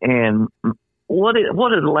bandwagon. And what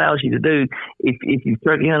it allows you to do, if you've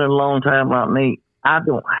turkey hunted a long time like me, I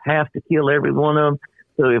don't have to kill every one of them.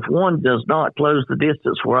 So if one does not close the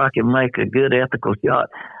distance where I can make a good ethical shot,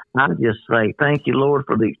 I just say, thank you, Lord,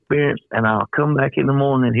 for the experience, and I'll come back in the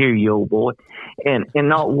morning and hear you, old boy, and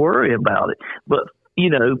not worry about it. But,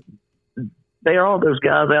 there are those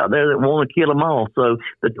guys out there that want to kill them all. So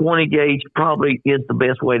the 20 gauge probably is the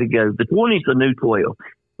best way to go. The 20 is the new 12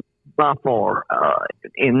 by far.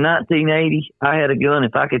 In 1980, I had a gun.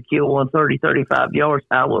 If I could kill one 30, 35 yards,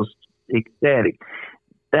 I was ecstatic.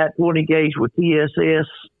 That 20 gauge with TSS,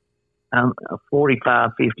 I'm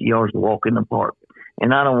 45, 50 yards to walk in the park.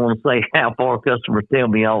 and I don't want to say how far customers tell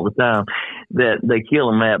me all the time that they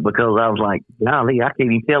kill them at, because I was like, golly, I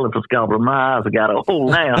can't even tell if it's gobbler. My eyes have got a hole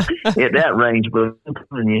now at that range, but I'm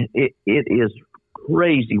telling you, it is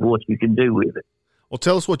crazy what you can do with it. Well,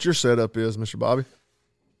 tell us what your setup is, Mr. Bobby.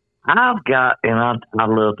 I've got, and I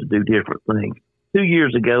love to do different things. 2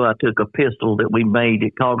 years ago, I took a pistol that we made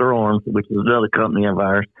at Cogger Arms, which is another company of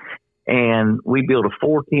ours, and we built a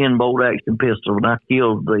 410 bolt action pistol, and I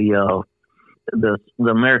killed the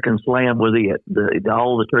American Slam with it,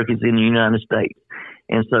 all the turkeys in the United States.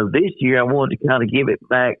 And so this year, I wanted to kind of give it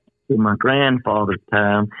back to my grandfather's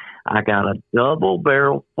time. I got a double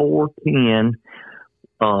barrel 410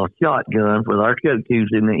 shotgun with our choke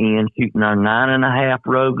tubes in the end, shooting our 9.5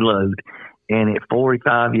 rogue load, and at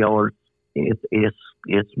 45 yards,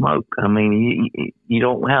 it's smoke. I mean, you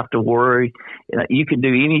don't have to worry. You can do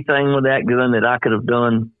anything with that gun that I could have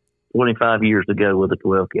done 25 years ago with a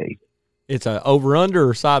 12 gauge. It's a over under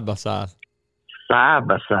or side by side? Side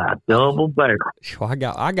by side, double barrel. I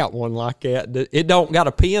got one like that. It don't got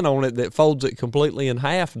a pin on it that folds it completely in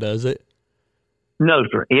half, does it? No,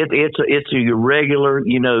 sir. It's your regular,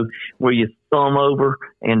 where you thumb over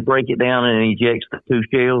and break it down and it ejects the two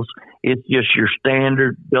shells. It's just your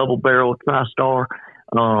standard double barrel TriStar.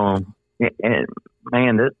 And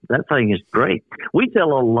man, that thing is great. We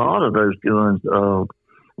sell a lot of those guns.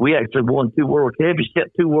 We actually won 2 world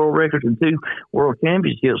championships, 2 world records, and 2 world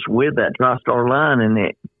championships with that TriStar line. And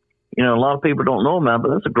it, a lot of people don't know about it,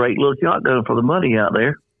 but that's a great little shotgun for the money out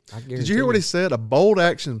there. Did you hear what he said? A bolt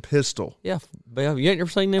action pistol. Yeah, Bev, you ain't never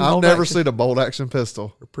seen them? I've never seen a bolt action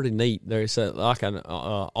pistol. They're pretty neat. There's like an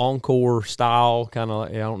Encore style kind of.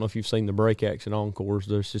 I don't know if you've seen the break action Encores.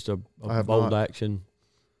 There's just a bolt action.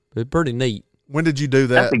 It's pretty neat. When did you do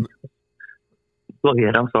that? Go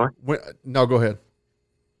ahead. I'm sorry. No, go ahead.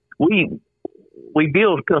 We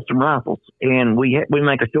build custom rifles, and we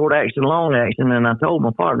make a short action, long action. And I told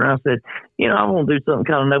my partner, I said, I want to do something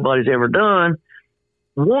kind of nobody's ever done.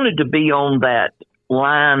 Wanted to be on that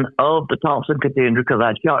line of the Thompson Contender, because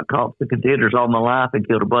I'd shot Thompson Contenders all my life and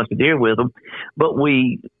killed a bunch of deer with them. But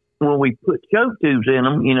when we put choke tubes in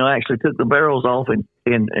them, actually took the barrels off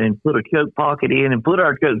and put a choke pocket in and put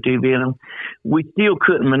our choke tube in them, we still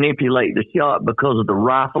couldn't manipulate the shot because of the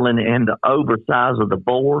rifling and the oversize of the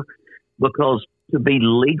bore. Because to be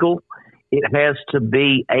legal, it has to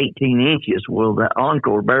be 18 inches. Well, the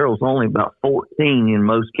Encore barrel is only about 14 in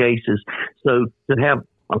most cases. So to have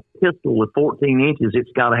a pistol with 14 inches,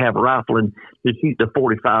 it's got to have rifling to shoot the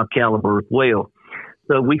 45 caliber as well.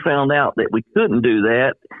 So we found out that we couldn't do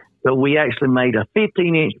that. So we actually made a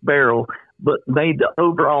 15-inch barrel, but made the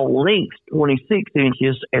overall length 26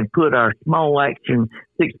 inches and put our small action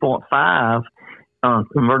 6.5,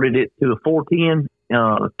 converted it to a 410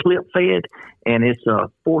 clip fed, and it's a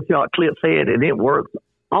 4-shot clip fed, and it works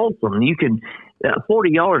awesome. You can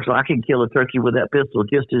 40 yards, I can kill a turkey with that pistol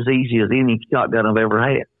just as easy as any shotgun I've ever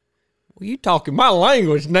had. Well, you talking my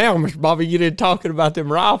language now, Mr. Bobby. You did talking about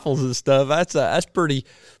them rifles and stuff. That's pretty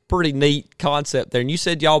neat concept there. And you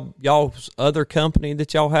said y'all's other company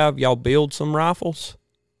that y'all build some rifles?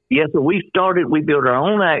 Yes, so we built our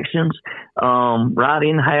own actions right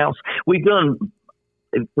in house. We've done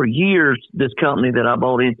for years. This company that I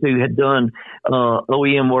bought into had done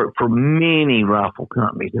OEM work for many rifle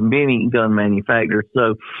companies and many gun manufacturers.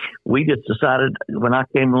 So we just decided, when I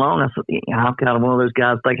came along, I said, I'm kind of one of those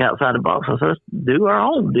guys think outside the box. I said, let's do our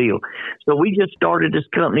own deal. So we just started this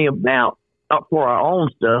company for our own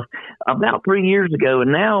stuff about 3 years ago,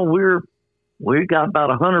 and now we've got about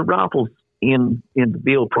 100 rifles in the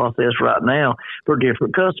build process right now for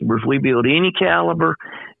different customers. We build any caliber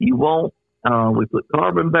you want. We put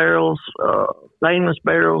carbon barrels, stainless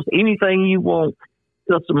barrels, anything you want.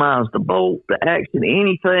 Customize the bolt, the action,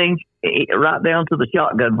 anything, right down to the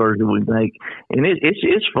shotgun version we make. And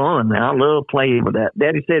it's fun. I love playing with that.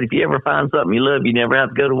 Daddy said, if you ever find something you love, you never have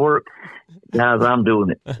to go to work. Guys, I'm doing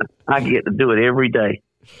it. I get to do it every day.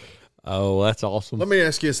 Oh, that's awesome. Let me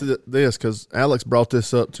ask you this, because Alex brought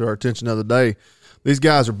this up to our attention the other day. These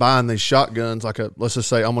guys are buying these shotguns, let's just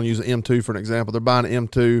say I'm going to use an M2 for an example. They're buying an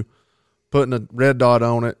M2, putting a red dot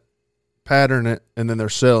on it, patterning it, and then they're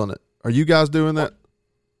selling it. Are you guys doing that?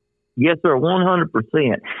 Yes, sir,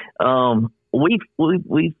 100%.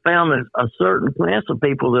 We found a certain class of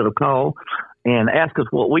people that'll call and ask us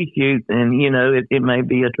what we shoot, and it may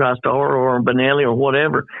be a TriStar or a Benelli or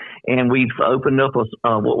whatever, and we've opened up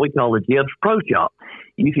what we call the Jeb's Pro Shop.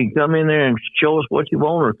 You can come in there and show us what you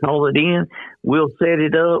want or call it in. We'll set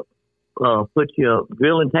it up, put your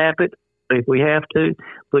drill and tap it if we have to,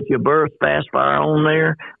 put your burst fast fire on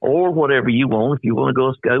there or whatever you want. If you want to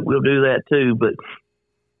go scope, we'll do that too. But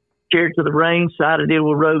chair to the range, sided it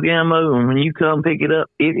with Rogue ammo, and when you come pick it up,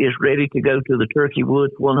 it is ready to go to the turkey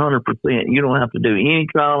woods 100%. You don't have to do any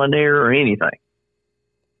trial and error or anything.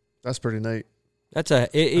 That's pretty neat. That's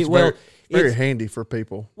very handy for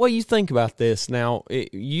people. Well, you think about this now.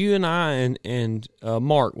 You and I and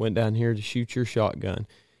Mark went down here to shoot your shotgun,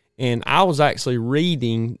 and I was actually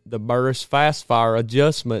reading the Burris Fast Fire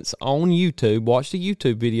adjustments on YouTube. Watched a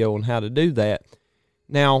YouTube video on how to do that.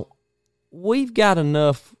 Now, we've got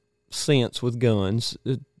enough sense with guns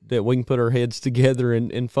that we can put our heads together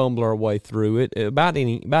and fumble our way through it. About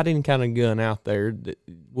any kind of gun out there,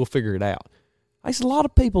 we'll figure it out. There's a lot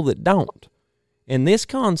of people that don't. And this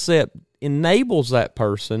concept enables that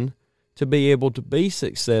person to be able to be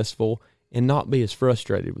successful and not be as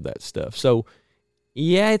frustrated with that stuff. So,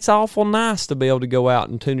 yeah, it's awful nice to be able to go out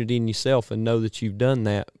and tune it in yourself and know that you've done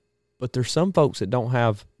that. But there's some folks that don't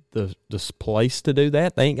have the place to do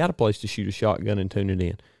that. They ain't got a place to shoot a shotgun and tune it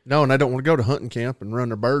in. No, and they don't want to go to hunting camp and run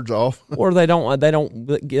their birds off. Or they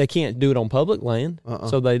can't do it on public land,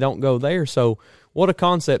 so they don't go there. So what a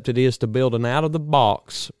concept it is to build an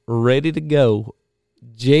out-of-the-box, ready to go,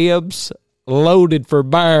 jibs loaded for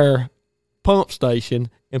bear pump station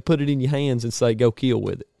and put it in your hands and say, go kill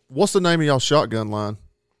with it. What's the name of y'all's shotgun line?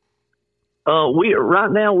 We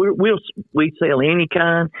sell any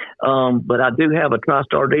kind, but I do have a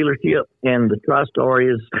TriStar dealership, and the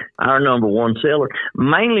TriStar is our number one seller,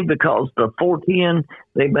 mainly because the 410,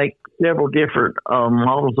 they make several different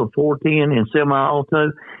models of 410 and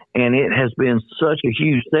semi-auto, and it has been such a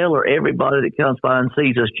huge seller. Everybody that comes by and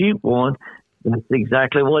sees us shoot one, that's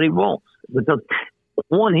exactly what he wants. Because,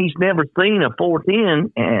 one, he's never seen a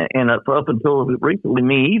 410, and up until recently,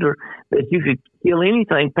 me either, that you could kill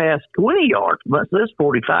anything past 20 yards, much less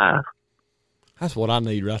 45. That's what I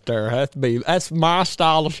need right there. That's my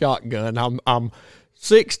style of shotgun. I'm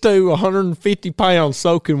 6'2", 150 pounds,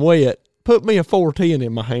 soaking wet. Put me a 410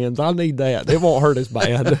 in my hands. I need that. It won't hurt as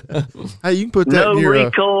bad. Hey, you can put that in your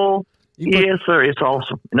recoil. Yes, sir. It's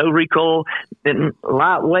awesome. No recoil and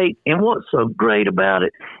lightweight. And what's so great about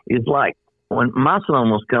it is, like, when my son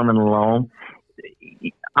was coming along,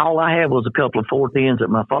 all I had was a couple of 410s that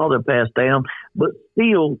my father passed down, but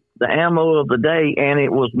still the ammo of the day, and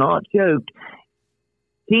it was not choked.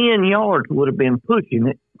 10 yards would have been pushing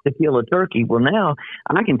it to kill a turkey. Well, now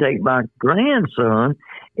I can take my grandson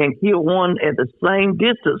and kill one at the same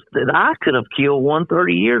distance that I could have killed one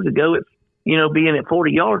 30 years ago. Being at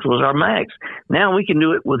 40 yards was our max. Now we can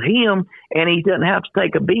do it with him, and he doesn't have to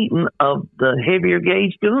take a beating of the heavier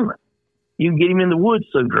gauge gun. You can get him in the woods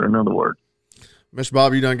sooner, in other words. Mr.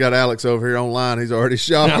 Bob, you done got Alex over here online. He's already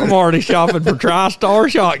shopping. I'm already shopping for TriStar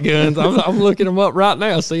shotguns. I'm looking them up right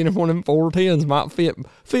now, seeing if one of them 410s might fit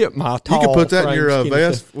my tall. You can put that in your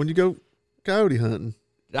vest stuff when you go coyote hunting.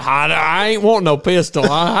 I ain't want no pistol.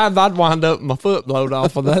 I'd wind up my foot blowed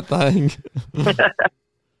off of that thing.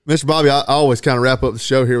 Mr. Bobby, I always kind of wrap up the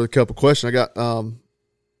show here with a couple questions. I got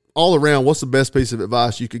all around, what's the best piece of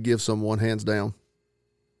advice you could give someone, hands down?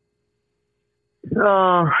 If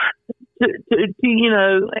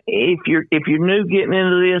you're new getting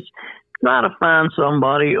into this, try to find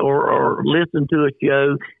somebody or listen to a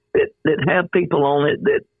show that have people on it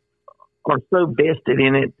that are so vested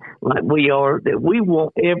in it like we are, that we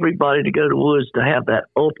want everybody to go to the woods to have that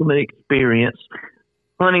ultimate experience,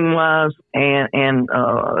 hunting wise and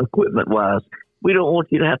equipment wise. We don't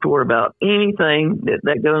want you to have to worry about anything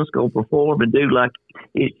that gun's going to perform and do like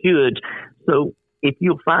it should. So if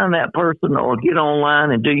you'll find that person or get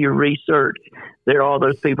online and do your research, there are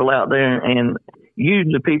those people out there, and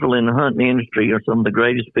usually people in the hunting industry are some of the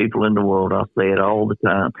greatest people in the world. I say it all the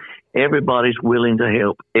time. Everybody's willing to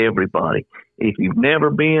help everybody. If you've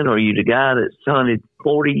never been, or you're the guy that's hunted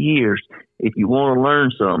 40 years, if you want to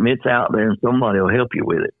learn something, it's out there and somebody will help you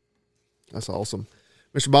with it. That's awesome.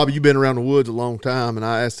 Mr. Bobby, you've been around the woods a long time, and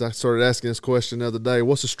I started asking this question the other day.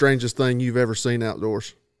 What's the strangest thing you've ever seen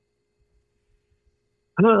outdoors?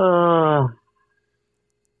 I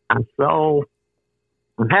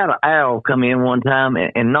had an owl come in one time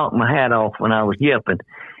and knock my hat off when I was yelping.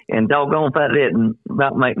 And doggone if I didn't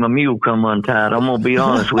about make my mule come untied. I'm going to be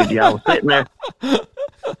honest with you. I was sitting there.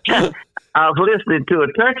 I was listening to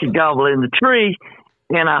a turkey gobble in the tree,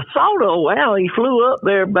 and I saw the old owl. He flew up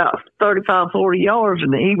there about 35, 40 yards,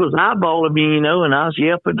 and he was eyeballing me, and I was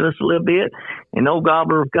yelping just a little bit. And old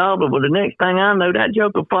gobbler was gobbling. But the next thing I know, that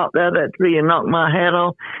joker popped out of that tree and knocked my hat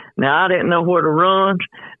off. Now, I didn't know where to run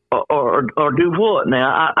or do what.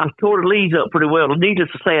 Now, I tore the leaves up pretty well. Needless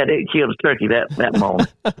to say, I didn't kill the turkey that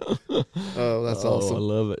moment. Oh, that's awesome. I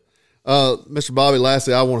love it. Mr. Bobby,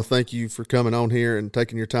 lastly, I want to thank you for coming on here and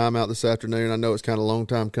taking your time out this afternoon. I know it's kind of a long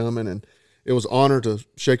time coming, and it was an honor to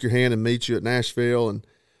shake your hand and meet you at Nashville. And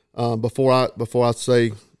before I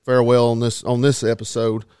say farewell on this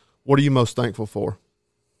episode, what are you most thankful for?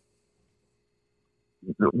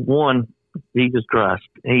 One, Jesus Christ.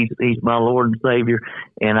 He's my Lord and Savior,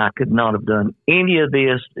 and I could not have done any of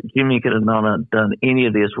this. Jimmy could have not have done any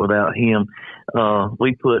of this without him.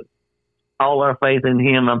 We put all our faith in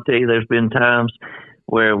him. I'll tell you, there's been times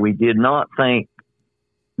where we did not think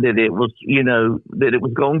that it was, that it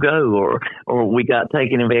was going to go, or we got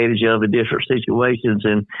taken advantage of in different situations.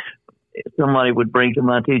 And somebody would bring to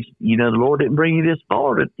my attention, the Lord didn't bring you this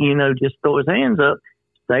far to, just throw his hands up,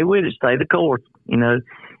 stay with it, stay the course, and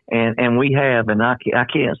we have, and I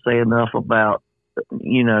can't say enough about,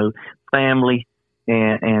 family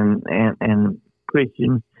and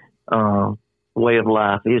Christian way of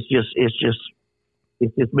life. It's just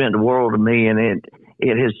meant the world to me, and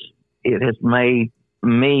it has made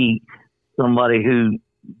me somebody who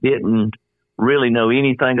didn't really know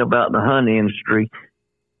anything about the hunting industry.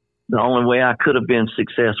 The only way I could have been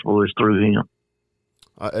successful is through him.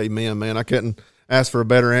 Amen, man. I couldn't ask for a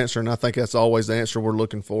better answer, and I think that's always the answer we're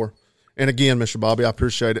looking for. And again, Mr. Bobby, I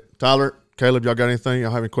appreciate it. Tyler, Caleb, y'all got anything? Y'all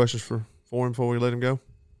have any questions for him before we let him go?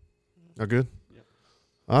 Y'all good? Yep.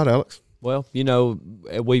 All right, Alex. Well,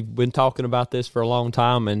 we've been talking about this for a long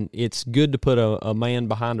time, and it's good to put a man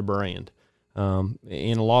behind a brand.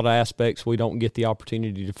 In a lot of aspects, we don't get the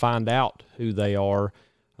opportunity to find out who they are.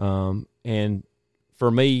 And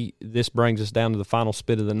for me, this brings us down to the final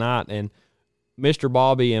spit of the night. And Mr.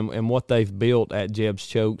 Bobby and what they've built at Jeb's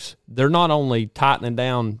Chokes, they're not only tightening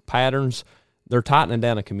down patterns, they're tightening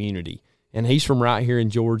down a community. And he's from right here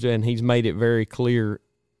in Georgia, and he's made it very clear,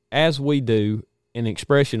 as we do, an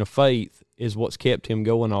expression of faith is what's kept him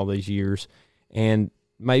going all these years. And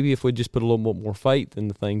maybe if we just put a little bit more faith in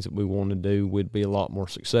the things that we want to do, we'd be a lot more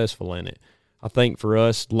successful in it. I think for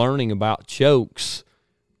us, learning about chokes,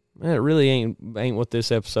 man, it really ain't what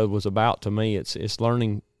this episode was about to me. It's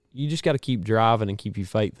learning. You just got to keep driving and keep your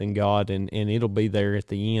faith in God, and it'll be there at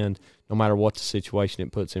the end, no matter what the situation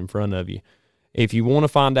it puts in front of you. If you want to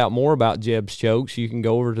find out more about Jeb's Chokes, you can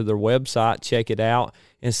go over to their website, check it out,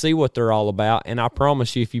 and see what they're all about. And I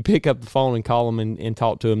promise you, if you pick up the phone and call them and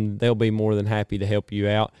talk to them, they'll be more than happy to help you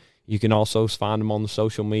out. You can also find them on the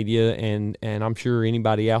social media, and I'm sure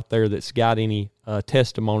anybody out there that's got any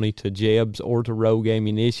testimony to Jeb's or to Rogue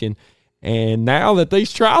Ammunition. And now that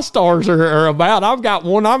these TriStars are about, I've got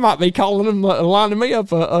one. I might be calling them, lining me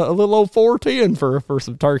up a little old 410 for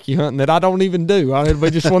some turkey hunting that I don't even do. It'll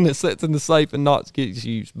be just one that sits in the safe and not gets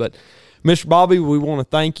used. But, Mr. Bobby, we want to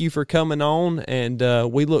thank you for coming on, and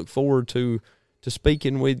we look forward to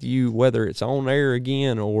speaking with you, whether it's on air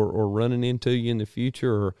again or running into you in the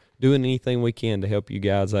future or doing anything we can to help you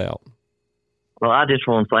guys out. Well, I just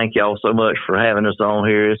want to thank y'all so much for having us on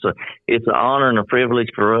here. It's an honor and a privilege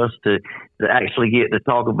for us to actually get to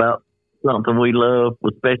talk about something we love,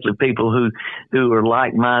 especially people who are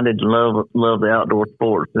like-minded and love the outdoor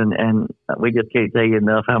sports. And we just can't tell you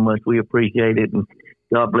enough how much we appreciate it. And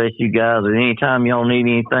God bless you guys. And anytime y'all need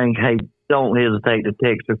anything, hey, don't hesitate to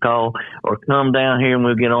text or call or come down here and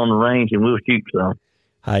we'll get on the range and we'll shoot some.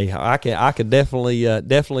 Hey, I could definitely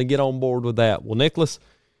get on board with that. Well, Nicholas,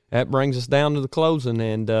 that brings us down to the closing,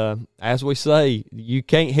 and as we say, you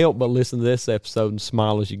can't help but listen to this episode and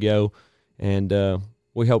smile as you go, and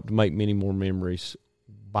we hope to make many more memories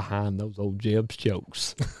behind those old Jeb's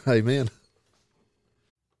Chokes. Amen.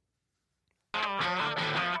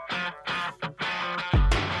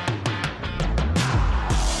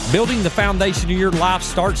 Building the foundation of your life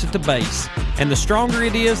starts at the base, and the stronger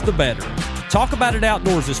it is, the better. Talk About It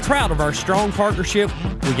Outdoors is proud of our strong partnership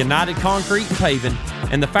with United Concrete and Paving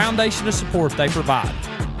and the foundation of support they provide.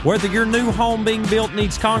 Whether your new home being built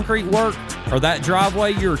needs concrete work or that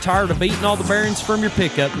driveway you're tired of eating all the bearings from your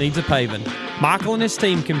pickup needs a paving, Michael and his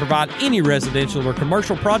team can provide any residential or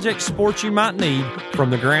commercial project support you might need from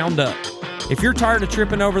the ground up. If you're tired of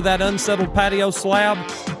tripping over that unsettled patio slab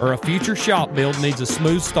or a future shop build needs a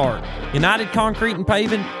smooth start, United Concrete and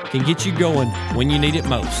Paving can get you going when you need it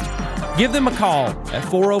most. Give them a call at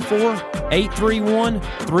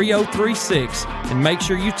 404-831-3036 and make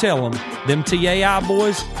sure you tell them TAI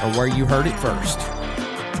boys are where you heard it first.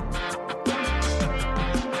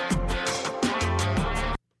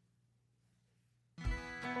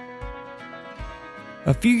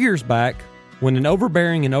 A few years back, when an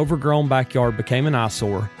overbearing and overgrown backyard became an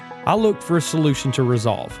eyesore, I looked for a solution to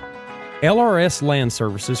resolve. LRS Land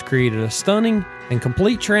Services created a stunning and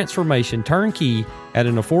complete transformation turnkey at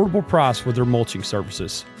an affordable price with their mulching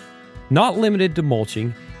services. Not limited to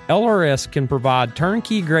mulching, LRS can provide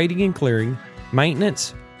turnkey grading and clearing,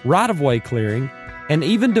 maintenance, right-of-way clearing, and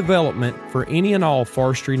even development for any and all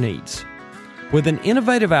forestry needs. With an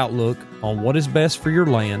innovative outlook on what is best for your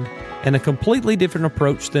land and a completely different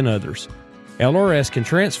approach than others, LRS can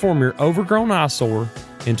transform your overgrown eyesore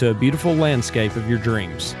into a beautiful landscape of your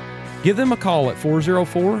dreams. Give them a call at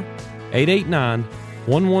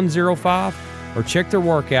 404-889-1105 or check their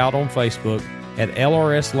work out on Facebook at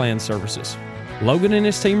LRS Land Services. Logan and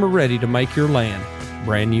his team are ready to make your land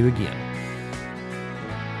brand new again.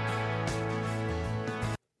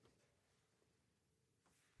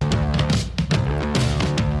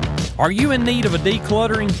 Are you in need of a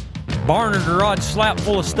decluttering? Barn or garage slap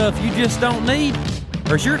full of stuff you just don't need?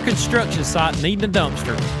 Or is your construction site needing a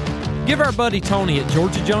dumpster? Give our buddy Tony at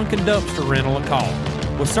Georgia Junk and Dumpster Rental a call.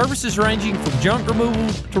 With services ranging from junk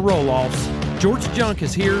removal to roll-offs, Georgia Junk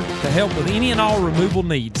is here to help with any and all removal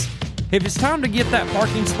needs. If it's time to get that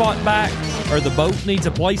parking spot back or the boat needs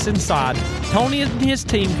a place inside, Tony and his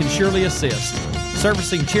team can surely assist.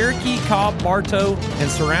 Servicing Cherokee, Cobb, Bartow,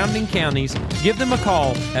 and surrounding counties, give them a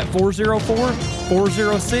call at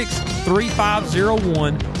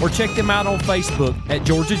 404-406-3501 or check them out on Facebook at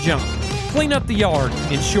Georgia Junk. Clean up the yard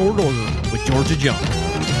in short order with Georgia Junk.